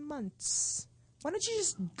for months? Why don't you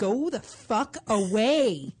just go the fuck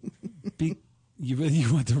away? You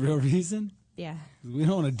want the real reason? Yeah. We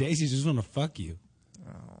don't want to date you, just want to fuck you.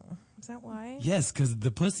 Oh, is that why? Yes, because the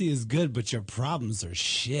pussy is good, but your problems are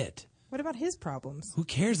shit. What about his problems? Who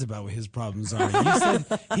cares about what his problems are? You said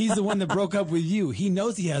he's the one that broke up with you. He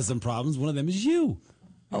knows he has some problems. One of them is you.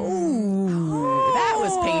 Oh, that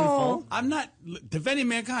was painful. I'm not defending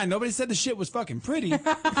mankind. Nobody said the shit was fucking pretty.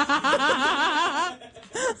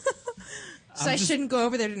 So I shouldn't go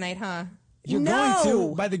over there tonight, huh? You're going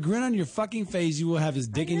to. By the grin on your fucking face, you will have his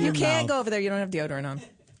dick in your You mouth. can't go over there. You don't have deodorant on.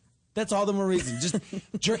 That's all the more reason. Just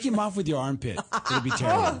jerk him off with your armpit. It'll be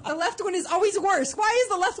terrible. Oh, the left one is always worse. Why is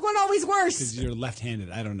the left one always worse? Because you're left-handed.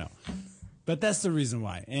 I don't know. But that's the reason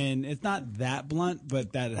why. And it's not that blunt,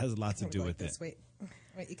 but that has a lot to do with it. Wait,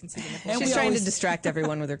 you can see the And She's we trying always- to distract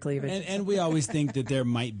everyone with her cleavage. And we always think that there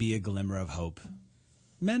might be a glimmer of hope.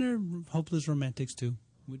 Men are hopeless romantics, too.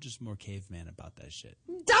 We're just more caveman about that shit.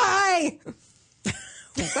 Die!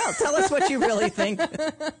 Well, tell us what you really think.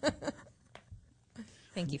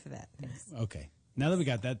 Thank you for that. Thanks. Okay. Now that we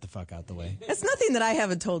got that the fuck out the way. It's nothing that I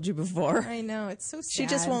haven't told you before. I know, it's so sad. She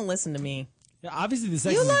just won't listen to me. Yeah, obviously the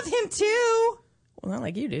sex You is, love him too! Well, not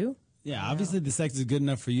like you do. Yeah, obviously the sex is good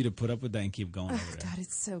enough for you to put up with that and keep going over there. God,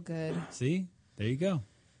 it's so good. See? There you go.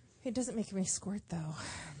 It doesn't make me squirt, though.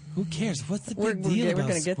 Who cares? What's the We're- big we're- deal we're about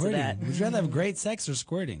gonna get to squirting? that. Would you rather have great sex or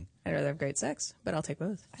squirting? I'd rather have great sex, but I'll take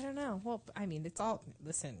both. I don't know. Well, I mean, it's all...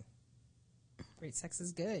 Listen, great sex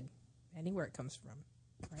is good. Anywhere it comes from.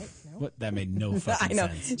 Right? No? What? That made no fucking I know.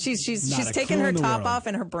 sense. She's Not a taken clue her in the top world. off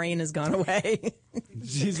and her brain has gone away.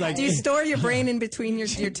 She's like, Do you store your brain in between your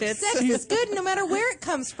tits? Sex is good no matter where it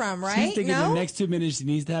comes from, right? She's thinking no? the next 2 minutes she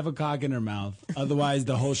needs to have a cock in her mouth. Otherwise,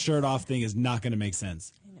 the whole shirt off thing is not going to make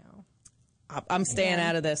sense. I know. I'm staying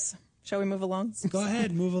out of this. Shall we move along? Go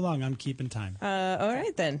ahead, move along. I'm keeping time. All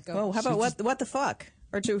right then. Oh, how about what the fuck?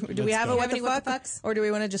 Or do we Let's have go. a what the Do you have any fuck? what the fucks? Or do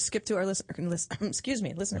we want to just skip to our listener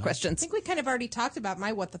I questions? think we kind of already talked about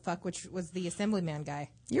my what the fuck, which was the Assemblyman guy.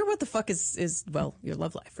 Your what the fuck is well, your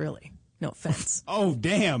love life, really. No offense. Oh,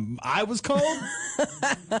 damn. I was cold?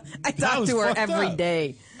 I talk to her every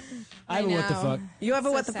day. I have a what the know. fuck. You have a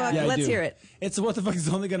So what the fuck? sad. Yeah, I Let's do. hear it. It's a what the fuck is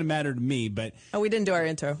only going to matter to me, but Oh, we didn't do our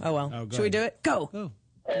intro. Oh well. Oh, go Should we ahead. do it? Go. oh,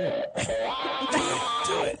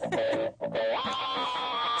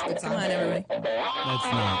 Come on, everybody. that's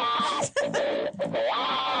not.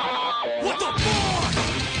 What the fuck?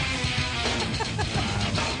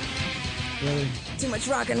 Really? Too much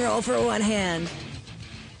rock and roll for one hand.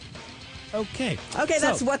 Okay. Okay,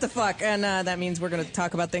 that's So- what the fuck, and that means we're going to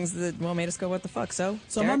talk about things that made us go what the fuck. So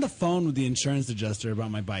So I'm on the phone with the insurance adjuster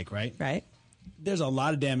about my bike, right? right. There's a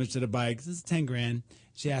lot of damage to the bike. This is 10 grand.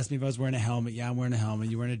 She asked me if I was wearing a helmet. Yeah, I'm wearing a helmet.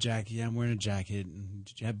 You wearing a jacket? Yeah, I'm wearing a jacket. And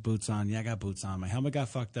did you have boots on? Yeah, I got boots on. My helmet got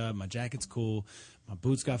fucked up. My jacket's cool. My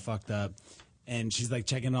boots got fucked up. And she's like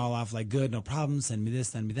checking it all off, like, good, no problem. Send me this,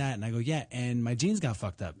 send me that. And I go, yeah. And my jeans got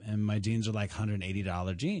fucked up. And my jeans are like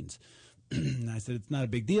 $180 jeans. And I said, it's not a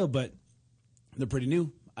big deal, but they're pretty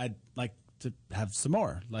new. I'd like to have some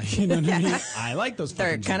more. Like, you know what I mean? I like those They're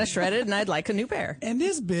fucking kind of jeans. shredded, and I'd like a new pair. And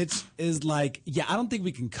this bitch is like, yeah, I don't think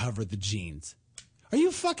we can cover the jeans. Are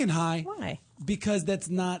you fucking high? Why? Because that's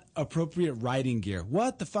not appropriate riding gear.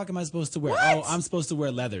 What the fuck am I supposed to wear? What? Oh, I'm supposed to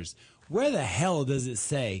wear leathers. Where the hell does it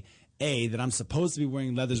say, A, that I'm supposed to be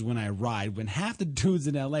wearing leathers when I ride, when half the dudes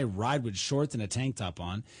in LA ride with shorts and a tank top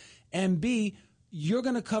on? And B, you're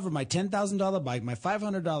going to cover my $10,000 bike, my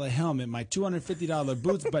 $500 helmet, my $250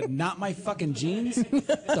 boots, but not my fucking jeans? What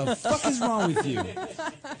the fuck is wrong with you?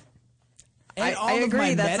 And all I of agree,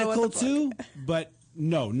 my that's a what medical the fuck. too, but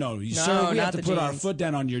no, sir, we not have to the put our jeans. foot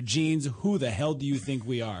down on your jeans. Who the hell do you think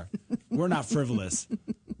we are? We're not frivolous.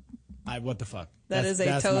 What the fuck? That's a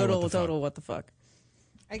my total what the fuck.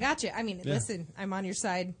 I got you. I mean, listen, I'm on your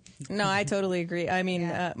side. No, I totally agree. I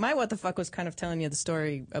mean, my what the fuck was kind of telling you the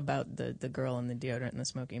story about the girl and the deodorant and the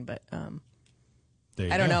smoking, but There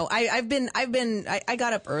you I don't go. know. I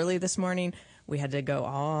got up early this morning. We had to go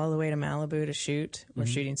all the way to Malibu to shoot. We're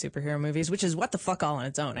shooting superhero movies, which is what the fuck all on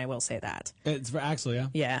its own. I will say that. It's for Axel, yeah?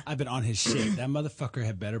 Yeah. I've been on his shit. That motherfucker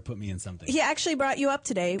had better put me in something. He actually brought you up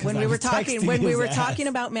today when I we were was talking texting his ass. talking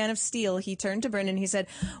about Man of Steel. He turned to Brendan. He said,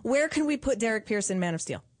 "Where can we put Derek Pierce in Man of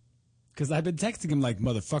Steel?" Because I've been texting him like,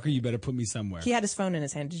 motherfucker, you better put me somewhere. He had his phone in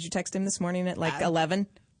his hand. Did you text him this morning at like 11?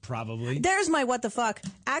 Probably. There's my what the fuck.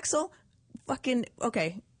 Axel, fucking,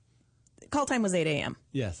 okay. Call time was 8 a.m.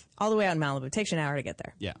 Yes. All the way out in Malibu. Takes you an hour to get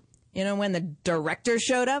there. Yeah. You know when the director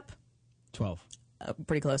showed up? 12.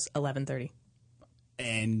 Pretty close, 11:30.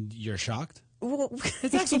 And you're shocked? Well,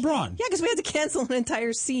 It's Axel Braun. Yeah, because we had to cancel an entire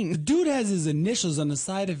The scene. dude has his initials on the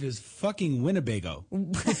side of his fucking Winnebago.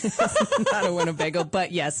 Not a Winnebago,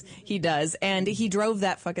 but yes, he does. And he drove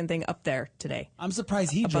that fucking thing up there today. I'm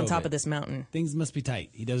surprised he up drove on top it. of this mountain. Things must be tight.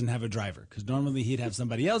 He doesn't have a driver because normally he'd have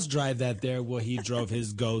somebody else drive that there. Well, he drove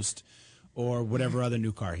his Ghost or whatever other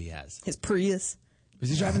new car he has. His Prius. Was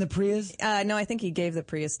he driving the Prius? No, I think he gave the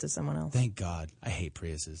Prius to someone else. Thank God. I hate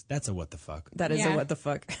Priuses. That's a what the fuck. That is Yeah. a what the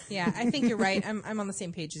fuck. Yeah, I think you're right. I'm on the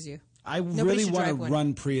same page as you. I Nobody really should want to drive one.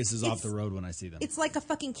 run Priuses off the road when I see them. It's like a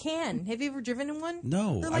fucking can. Have you ever driven in one?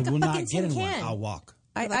 No, They're like I a will fucking not get in tin one. can. I'll walk.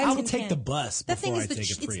 They're like I a will tin take can. the bus That thing before is I take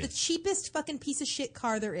a it's Prius. the cheapest fucking piece of shit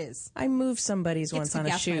car there is. I moved somebody's Gets once the on a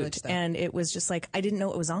gas shoot, mileage, though. and it was just like, I didn't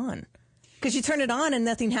know it was on. Because you turn it on and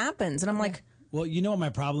nothing happens. And I'm like, Well, you know what my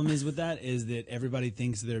problem is with that is that everybody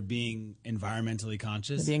thinks they're being environmentally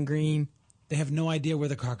conscious. being green. They have no idea where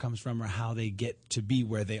the car comes from or how they get to be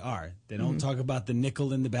where they are. They don't talk about the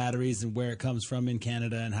nickel in the batteries and where it comes from in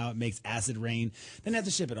Canada and how it makes acid rain. Then they have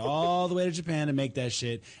to ship it all the way to Japan to make that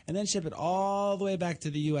shit and then ship it all the way back to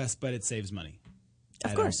the U.S., but it saves money.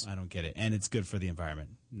 Of course. I don't get it. And it's good for the environment.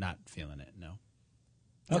 Not feeling it, no.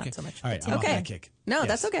 Not Okay. so much. All right, I'm off Okay. that kick. No, Yes.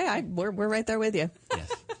 that's okay. We're right there with you.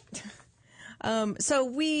 Yes. So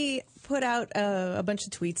we put out a bunch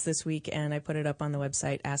of tweets this week, and I put it up on the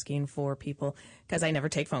website asking for people, because I never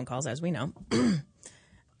take phone calls, as we know.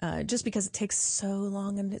 Just because it takes so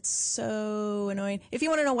long and it's so annoying. If you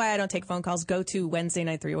want to know why I don't take phone calls, go to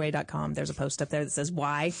WednesdayNight3away.com. There's a post up there that says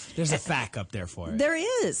why. There's a fact up there for it. There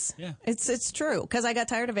is. Yeah. It's true. Because I got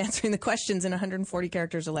tired of answering the questions in 140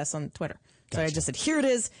 characters or less on Twitter. So I just said, here it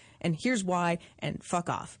is, and here's why, and fuck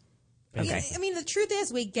off. Okay. I mean, the truth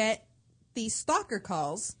is, we get these stalker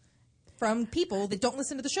calls from people that don't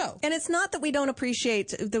listen to the show. And it's not that we don't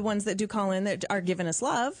appreciate the ones that do call in that are giving us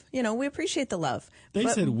love. You know, we appreciate the love. They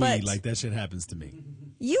But- said we, but like that shit happens to me.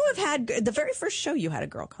 you have had the very first show you had a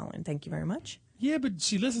girl call in. Thank you very much. Yeah, but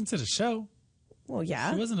she listened to the show. Well,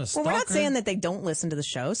 yeah. She wasn't a Well, we're not stalker. saying that they don't listen to the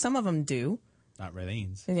show. Some of them do. Not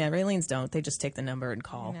Raylene's. Yeah, Raylene's don't. They just take the number and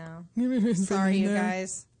call. No. Sorry, you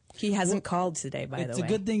guys. He hasn't called today, by the way. It's a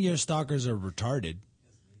good thing your stalkers are retarded.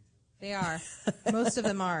 They are. Most of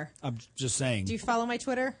them are. I'm just saying. Do you follow my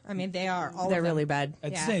Twitter? I mean, they are. All They're of them. really bad.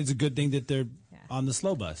 I'd Yeah. say it's a good thing that they're on the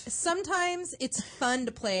slow bus. Sometimes it's fun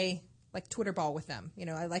to play like Twitter ball with them. You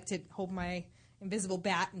know, I like to hold my invisible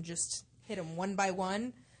bat and just hit them one by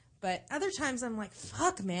one. But other times I'm like,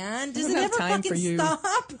 fuck, man. Does I it don't have ever time for fucking you. stop?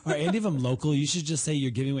 Are any of them local? You should just say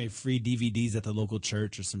you're giving away free DVDs at the local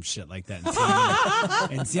church or some shit like that,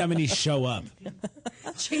 and see how many show up.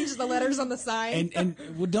 Change the letters on the side. And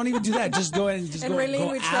well, don't even do that. Just go in and just And go, Raylene,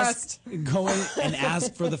 go we ask, go in and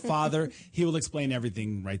ask for the father. He will explain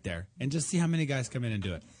everything right there, and just see how many guys come in and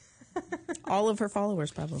do it. All of her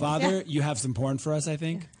followers, probably. Father, you have some porn for us, I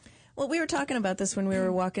think. Well, we were talking about this when we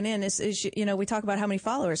were walking in. You know, we talk about how many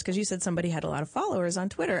followers, because you said somebody had a lot of followers on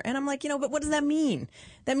Twitter. And I'm like, but what does that mean?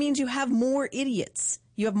 That means you have more idiots.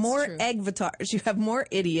 You have more egg-vatars. You have more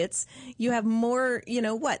idiots. You have more,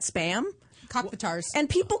 spam. Cockpitars. And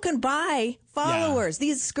people can buy followers.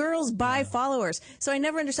 These girls buy followers. So I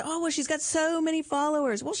never understand. Oh, well, she's got so many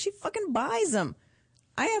followers. Well, she fucking buys them.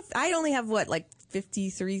 I only have what, like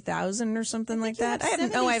 53,000 or something like that. I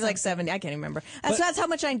have like 70. I can't even remember. That's how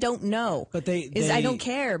much I don't know. But I don't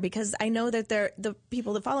care because I know that the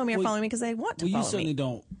people that follow me are following me because they want to follow me. You certainly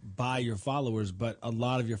don't buy your followers, but a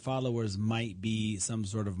lot of your followers might be some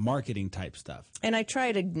sort of marketing type stuff. And I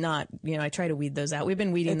try to not, I try to weed those out. We've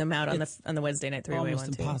been weeding them out on the Wednesday night three-way one too.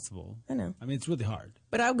 Almost impossible. I know. I mean, it's really hard.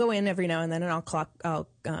 But I'll go in every now and then and I'll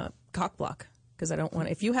cock block. Because I don't want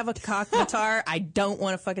if you have a cock guitar, I don't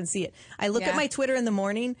want to fucking see it. I look at my Twitter in the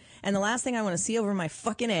morning, and the last thing I want to see over my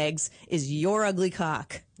fucking eggs is your ugly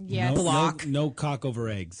cock. Yeah, block. No cock over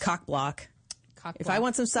eggs. Cock block. Cock if block. I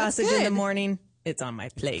want some sausage in the morning, it's on my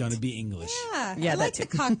plate. It's going to be English. Yeah, I like the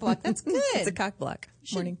cock block. That's good. It's a cock block.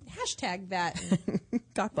 Morning. Hashtag that.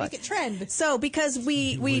 Cock block. Make it trend. So because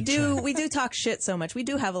we do talk shit so much, we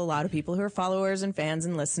do have a lot of people who are followers and fans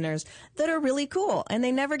and listeners that are really cool, and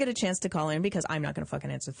they never get a chance to call in because I'm not going to fucking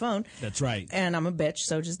answer the phone. That's right. And I'm a bitch,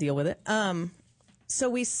 so just deal with it. So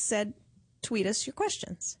we said, tweet us your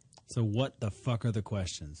questions. So what the fuck are the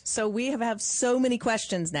questions? So we have so many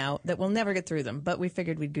questions now that we'll never get through them, but we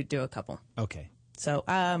figured we'd do a couple. Okay. So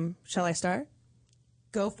shall I start?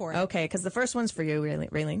 Go for it. Okay, because the first one's for you,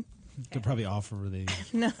 Raylene. They're probably offer the.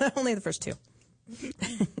 No, only the first two.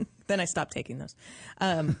 Then I stopped taking those.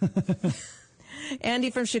 Andy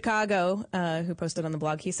from Chicago, who posted on the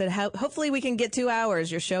blog, he said, hopefully we can get 2 hours.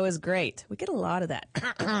 Your show is great. We get a lot of that.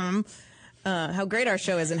 How great our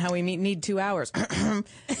show is and how we need 2 hours.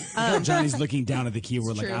 Johnny's looking down at the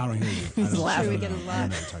keyboard like, I don't hear you. He's laughing. We get a lot. I don't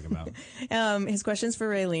know what you're talking about. His question's for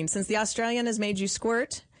Raylene. Since the Australian has made you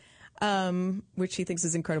squirt, which he thinks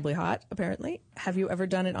is incredibly hot, apparently, have you ever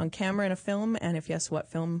done it on camera in a film? And if yes, what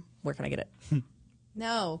film? Where can I get it?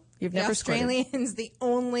 No. You've the never squirted. Australian's the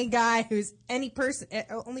only guy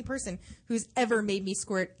only person who's ever made me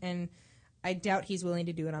squirt, and I doubt he's willing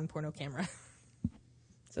to do it on porno camera.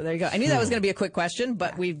 So there you go. I knew that was going to be a quick question,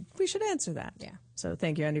 but we should answer that. Yeah. So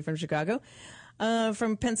thank you, Andy from Chicago.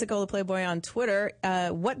 From Pensacola Playboy on Twitter,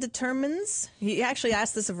 what determines... He actually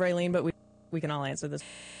asked this of Raylene, but we can all answer this.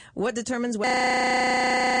 What determines...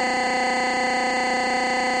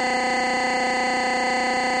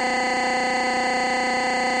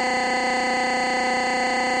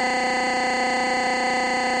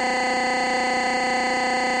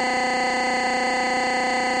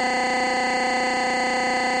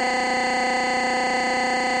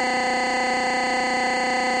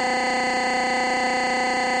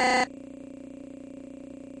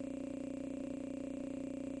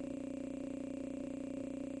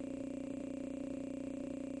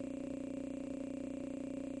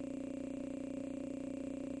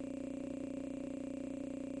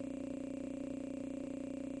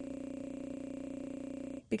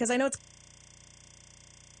 Because I know it's...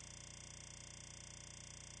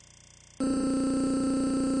 Who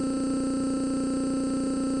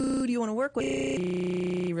do you want to work with?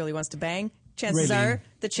 He really wants to bang. Chances are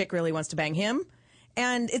the chick really wants to bang him.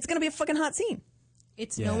 And it's going to be a fucking hot scene.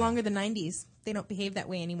 It's no longer the 90s. They don't behave that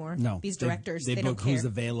way anymore. No. These directors, they don't book care. who's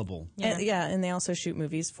available. Yeah. And they also shoot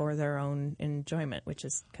movies for their own enjoyment, which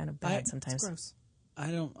is kind of bad sometimes. It's gross. I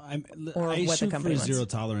what the shoot company for wants. Zero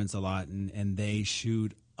Tolerance a lot, and they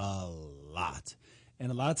shoot a lot. And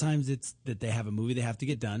a lot of times it's that they have a movie they have to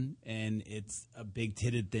get done, and it's a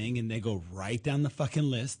big-titted thing, and they go right down the fucking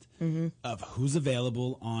list of who's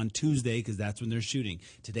available on Tuesday, because that's when they're shooting.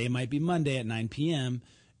 Today might be Monday at 9 p.m.,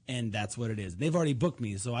 and that's what it is. They've already booked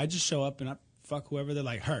me, so I just show up and I fuck whoever they're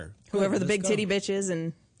like, her. Whoever the Let's big go. titty bitch is,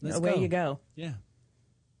 and away you go. Yeah.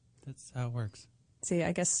 That's how it works. See,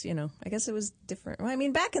 I guess it was different. Well, I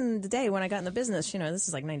mean, back in the day when I got in the business, this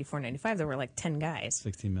is like 94, 95, there were like 10 guys.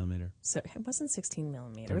 16 millimeter. So it wasn't 16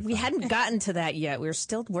 millimeter. We hadn't gotten to that yet. We were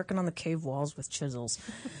still working on the cave walls with chisels.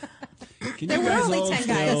 There were only 10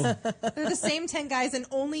 guys. They're the same 10 guys, and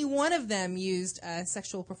only one of them used a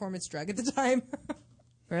sexual performance drug at the time.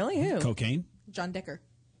 Really? Who? Cocaine? John Decker.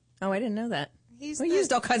 Oh, I didn't know that. He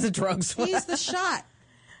used all kinds of drugs. He's the shot.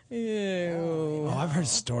 Ew. Oh, I've heard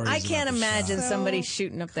stories. I can't about the imagine shot. somebody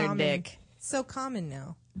shooting up their common. dick. So common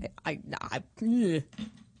now. I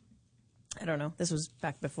don't know. This was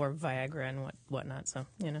back before Viagra and whatnot, so,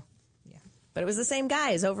 Yeah. But it was the same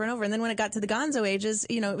guys over and over. And then when it got to the Gonzo ages,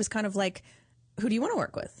 it was kind of like, who do you want to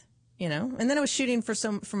work with? And then I was shooting for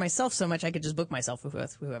myself so much I could just book myself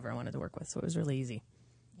with whoever I wanted to work with. So it was really easy.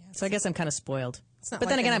 So I guess I'm kind of spoiled. But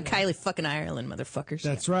then again, I'm Kylie fucking Ireland, motherfuckers.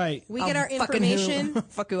 That's right. We get our information.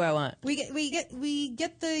 Fuck who I want. We get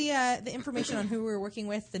the information on who we're working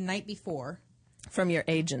with the night before. From your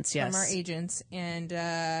agents, yes. From our agents. And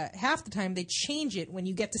half the time they change it when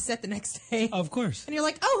you get to set the next day. Of course. And you're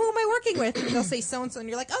like, oh, who am I working with? And they'll say so-and-so, and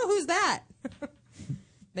you're like, oh, who's that?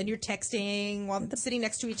 Then you're texting while sitting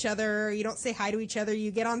next to each other. You don't say hi to each other.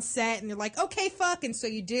 You get on set, and you're like, okay, fuck. And so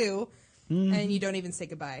you do. And you don't even say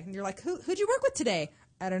goodbye. And you're like, who'd you work with today?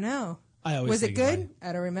 I don't know. I always Was say it good? goodbye.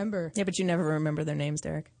 I don't remember. Yeah, but you never remember their names,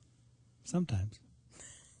 Derek. Sometimes.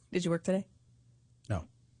 Did you work today? No.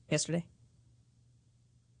 Yesterday?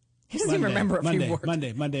 He doesn't even remember if he worked.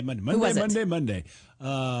 Monday. Who was it? Monday.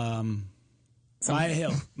 Maya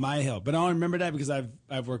Hill. But I don't remember that because I've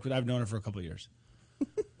known her for a couple of years.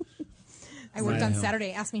 I worked Maya on Hill.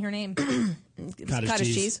 Saturday. Ask me her name.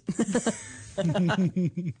 Cottage cheese.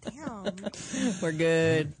 Damn. We're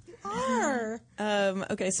good. Are.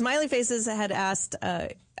 Okay, Smiley Faces had asked,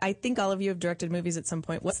 I think all of you have directed movies at some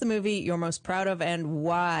point. What's the movie you're most proud of and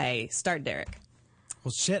why? Start, Derek.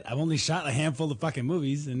 Well, shit, I've only shot a handful of fucking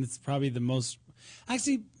movies, and it's probably the most...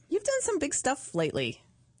 Actually... You've done some big stuff lately.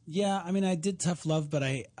 Yeah, I mean, I did Tough Love, but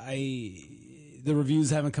the reviews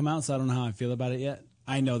haven't come out, so I don't know how I feel about it yet.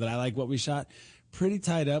 I know that I like what we shot. Pretty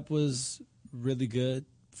Tied Up was really good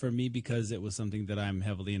for me because it was something that I'm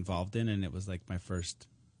heavily involved in, and it was like my first,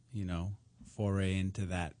 foray into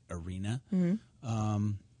that arena. Mm-hmm.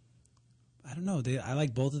 I don't know. I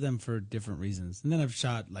like both of them for different reasons. And then I've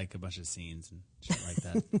shot like a bunch of scenes and shit like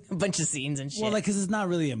that. A bunch of scenes and shit. Well, like, because it's not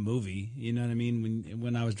really a movie. You know what I mean?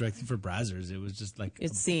 When I was directing for Brazzers, it was just like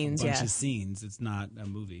It's scenes, a bunch yeah. of scenes. It's not a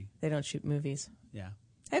movie. They don't shoot movies. Yeah.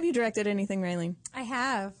 Have you directed anything, Raylene? I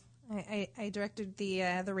have. I directed the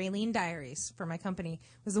Raylene Diaries for my company.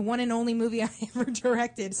 It was the one and only movie I ever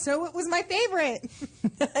directed, so it was my favorite.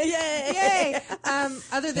 Yay!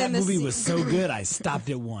 Other than That movie the was so good, I stopped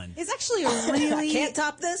at one. It's actually a really Can't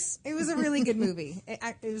top this. It was a really good movie.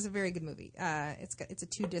 It was a very good movie. It's a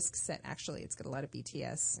 2-disc set actually. It's got a lot of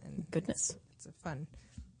BTS and goodness. It's a fun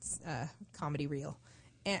comedy reel.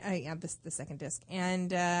 And the second disc,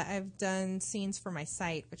 and I've done scenes for my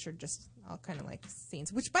site, which are just all kind of like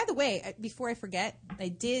scenes. Which, by the way, before I forget, I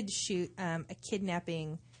did shoot a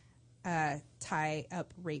kidnapping,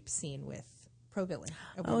 tie-up rape scene with Pro Villain.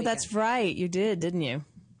 over the Oh, that's weekend. right. You did, didn't you?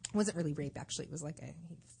 It wasn't really rape, actually. It was like he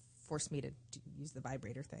forced me to use the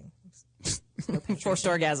vibrator thing. No Forced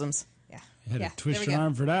orgasms. Yeah. You had Yeah, to twist there we your go.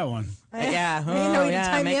 arm for that one. Yeah. I didn't know you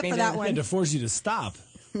yeah, time me make up me for do that I one. had to force you to stop.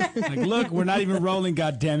 Like, look, we're not even rolling,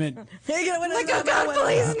 goddammit. Like, oh God,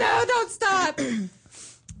 please, no, don't stop.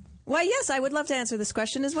 Why, yes, I would love to answer this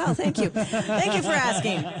question as well. Thank you. Thank you for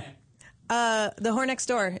asking. The Whore Next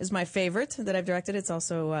Door is my favorite that I've directed. It's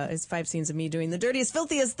also it's 5 scenes of me doing the dirtiest,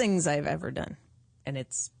 filthiest things I've ever done. And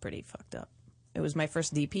it's pretty fucked up. It was my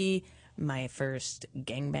first DP, my first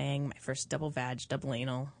gangbang, my first double vag, double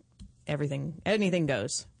anal. Anything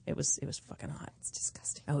goes. It was fucking hot. It's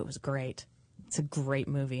disgusting. Oh, it was great. It's a great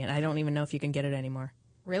movie, and I don't even know if you can get it anymore.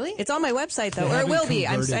 Really? It's on my website though, They or it haven't will be.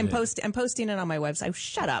 I'm converted it. posting it on my website. Oh,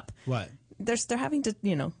 shut up. What? They're having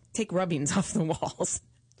to take rubbings off the walls.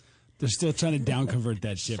 They're still trying to down convert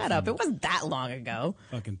that shit. Shut up! It wasn't that long ago.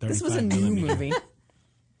 Fucking 35 This was a new millimeter. movie.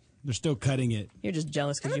 They're still cutting it. You're just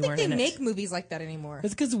jealous I because don't you think weren't they in make it. movies like that anymore.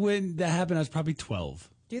 It's because when that happened, I was probably 12.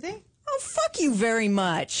 Do they? Oh, fuck you very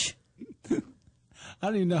much. I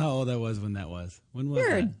don't even know how old I was when that was. When was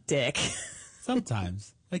You're a that? dick.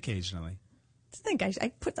 Sometimes. Occasionally. Just think,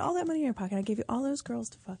 I put all that money in your pocket. I gave you all those girls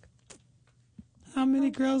to fuck. How many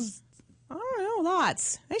girls? I don't know,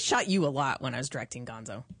 lots. I shot you a lot when I was directing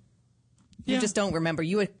Gonzo. You Yeah. just don't remember.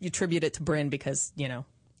 You attribute it to Bryn because,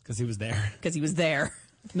 Because he was there. because he was there.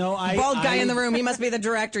 No, Bald guy in the room. He must be the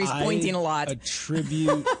director. He's pointing a lot.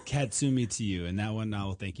 Attribute Katsumi to you, and that one I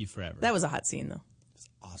will thank you forever. That was a hot scene, though. It's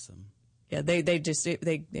awesome. Yeah, they this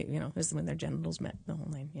is when their genitals met, the whole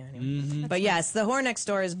name. Yeah, anyway. Mm-hmm. But yes, The Whore Next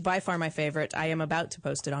Door is by far my favorite. I am about to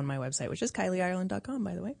post it on my website, which is KylieIreland.com,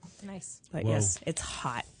 by the way. Nice. But Whoa. yes, it's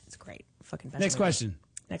hot. It's great. Fucking best Next movie. question.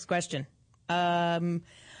 Next question.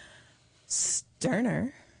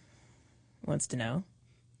 Sterner wants to know.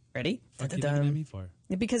 Ready? What are you looking at me for?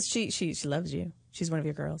 Because she loves you. She's one of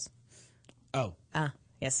your girls. Oh.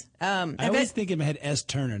 Yes. I always think in my head S.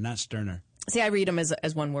 Turner, not Sterner. See, I read them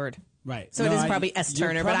as one word. Right. So it is probably S. you're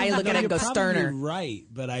Turner, but I probably- look at it and go you're probably Sterner. Right,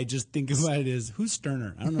 but I just think about it as, who's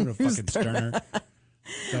Sterner? I don't know no fucking Sterner. Go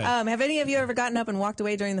ahead. Have any of you ever gotten up and walked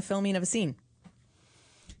away during the filming of a scene?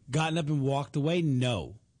 Gotten up and walked away?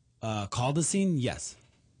 No. Called a scene? Yes.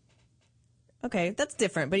 Okay, that's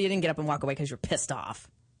different, but you didn't get up and walk away because you're pissed off.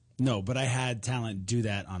 No, but I had talent do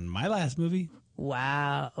that on my last movie.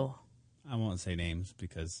 Wow. I won't say names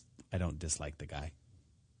because I don't dislike the guy.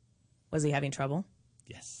 Was he having trouble?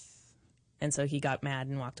 Yes. And so he got mad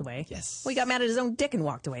and walked away. Yes. Well, he got mad at his own dick and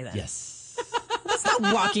walked away then. Yes. That's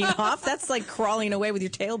not walking off. That's like crawling away with your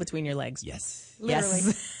tail between your legs. Yes. Literally.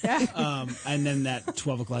 Yes. And then at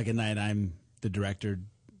 12 o'clock at night, I'm the director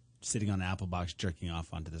sitting on an apple box jerking off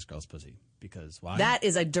onto this girl's pussy. Because why? That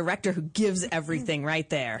is a director who gives everything right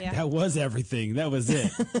there. Yeah. That was everything. That was it.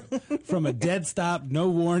 From a dead stop, no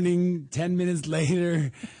warning, 10 minutes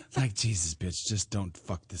later. Like, Jesus, bitch, just don't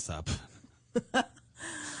fuck this up.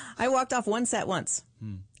 I walked off one set once,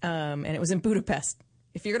 and it was in Budapest.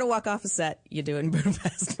 If you're going to walk off a set, you do it in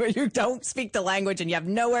Budapest, where you don't speak the language and you have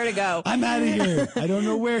nowhere to go. I'm out of here. I don't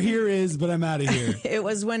know where here is, but I'm out of here. It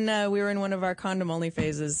was when we were in one of our condom-only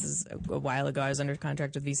phases. This is a while ago. I was under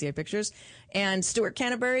contract with VCA Pictures, and Stuart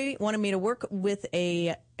Canterbury wanted me to work with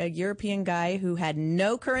a European guy who had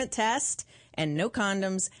no current test and no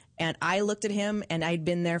condoms. And I looked at him, and I'd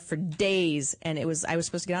been there for days, and I was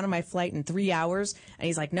supposed to get on my flight in 3 hours. And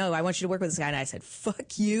he's like, "No, I want you to work with this guy." And I said,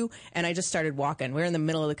 "Fuck you!" And I just started walking. We were in the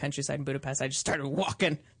middle of the countryside in Budapest. I just started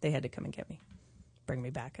walking. They had to come and get me, bring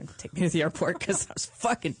me back, and take me to the airport because I was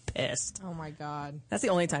fucking pissed. Oh my God. That's the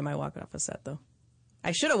only time I walked off a set, though.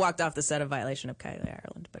 I should have walked off the set of Violation of Kylie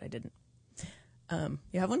Ireland, but I didn't.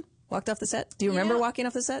 You have one? Walked off the set? Do you remember walking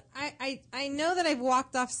off the set? I know that I've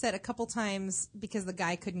walked off set a couple times because the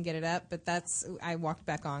guy couldn't get it up, but I walked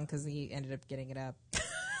back on because he ended up getting it up.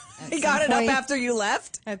 He got it up after you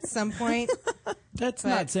left? At some point. That's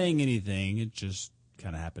not saying anything. It just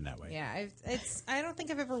kind of happened that way. Yeah, I don't think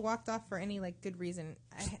I've ever walked off for any good reason.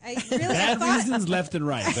 I really Bad reasons left and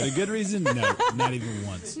right, but a good reason, no, not even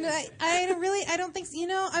once. No, I don't think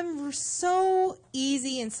so. I'm so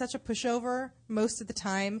easy and such a pushover most of the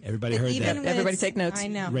time. Everybody heard that. Everybody take notes. I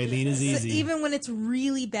know. Raylene is easy. So even when it's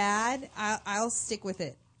really bad, I'll stick with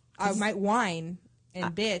it. I might whine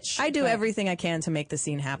and bitch. I do everything I can to make the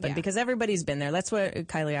scene happen because everybody's been there. That's what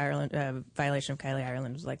Kylie Ireland, Violation of Kylie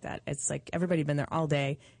Ireland was like that. It's like everybody been there all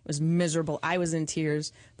day. It was miserable. I was in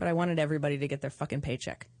tears, but I wanted everybody to get their fucking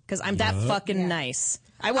paycheck because I'm that fucking nice.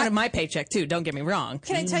 I wanted my paycheck too. Don't get me wrong.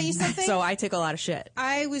 Can I tell you something? So I take a lot of shit.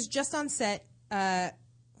 I was just on set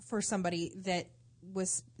for somebody that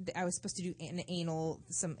I was supposed to do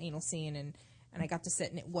some anal scene and I got to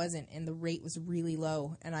set and it wasn't, and the rate was really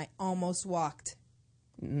low, and I almost walked.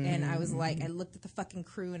 And I was like, I looked at the fucking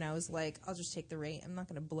crew and I was like, I'll just take the rate. I'm not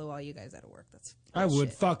going to blow all you guys out of work. That's I would.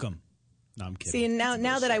 bullshit. Fuck them. No, I'm kidding. See, now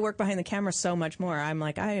that I work behind the camera so much more, I'm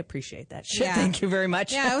like, I appreciate that shit. Yeah. Thank you very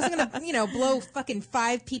much. Yeah, I wasn't gonna, blow fucking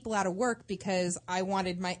 5 people out of work because I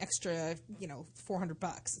wanted my extra,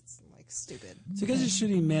 $400. It's like stupid. So you guys are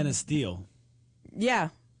shooting Man of Steel. Yeah.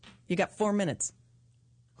 You got 4 minutes.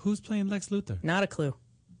 Who's playing Lex Luthor? Not a clue.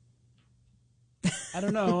 I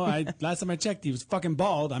don't know. Last time I checked, he was fucking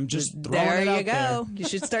bald. I'm just throwing there it out you go. there. You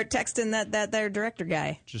should start texting that director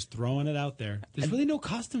guy. Just throwing it out there. There's really no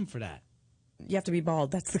costume for that. You have to be bald.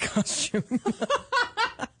 That's the costume.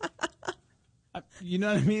 You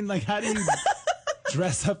know what I mean? Like, how do you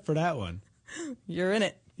dress up for that one? You're in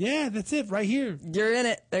it. Yeah, that's it. Right here. You're in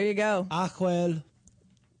it. There you go. Ajuel.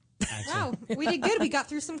 Wow, we did good. We got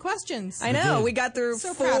through some questions. I know. We got through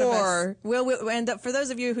So 4. proud of us. We'll end up, for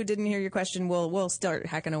those of you who didn't hear your question, we'll start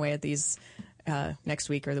hacking away at these next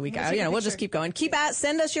week or the week. We'll just keep going.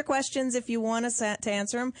 Send us your questions if you want us to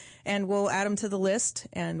answer them, and we'll add them to the list,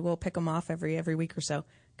 and we'll pick them off every week or so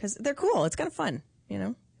because they're cool. It's kind of fun,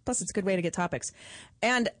 Plus, it's a good way to get topics,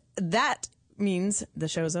 and that means the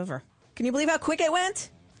show's over. Can you believe how quick it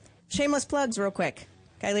went? Shameless plugs, real quick.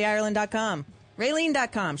 KylieIreland.com.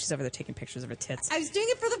 Raylene.com. She's over there taking pictures of her tits. I was doing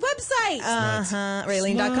it for the website.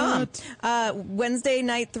 Raylene.com.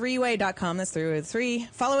 WednesdayNightThreeWay.com. That's 3 with 3.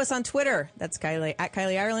 Follow us on Twitter. That's Kylie, at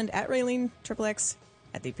Kylie Ireland, at Raylene XXX,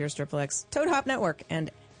 at The Pierce XXX, Toad Hop Network, and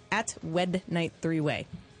at Wed Night 3-Way.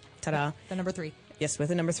 Ta-da. The number 3. Yes, with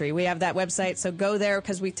the number 3. We have that website, so go there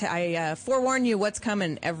because I forewarn you what's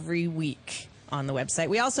coming every week on the website.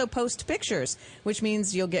 We also post pictures, which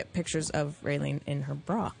means you'll get pictures of Raylene in her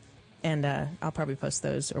bra. And I'll probably post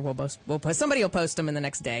those, or we'll post. Somebody will post them in the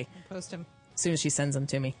next day. Post them as soon as she sends them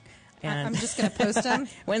to me. And I'm just going to post them.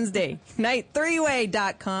 Wednesday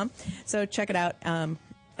night3way.com. So check it out and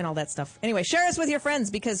all that stuff. Anyway, share us with your friends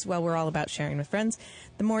because, well, we're all about sharing with friends.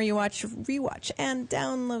 The more you watch, rewatch, and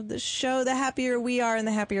download the show, the happier we are and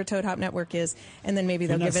the happier Toad Hop Network is. And then maybe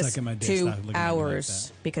they'll give us 2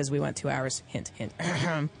 hours because we want 2 hours. Hint, hint.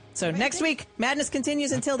 So next week, madness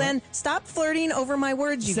continues. Until then, stop flirting over my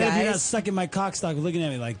words, you guys. You're not sucking my cock, stop looking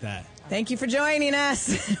at me like that. Thank you for joining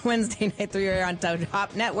us. Wednesday night 3 on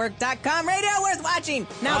ToadHopNetwork.com. Radio worth watching.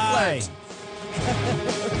 Now flirt.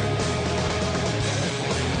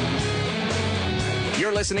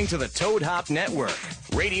 You're listening to the Toad Hop Network,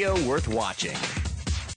 Radio worth watching.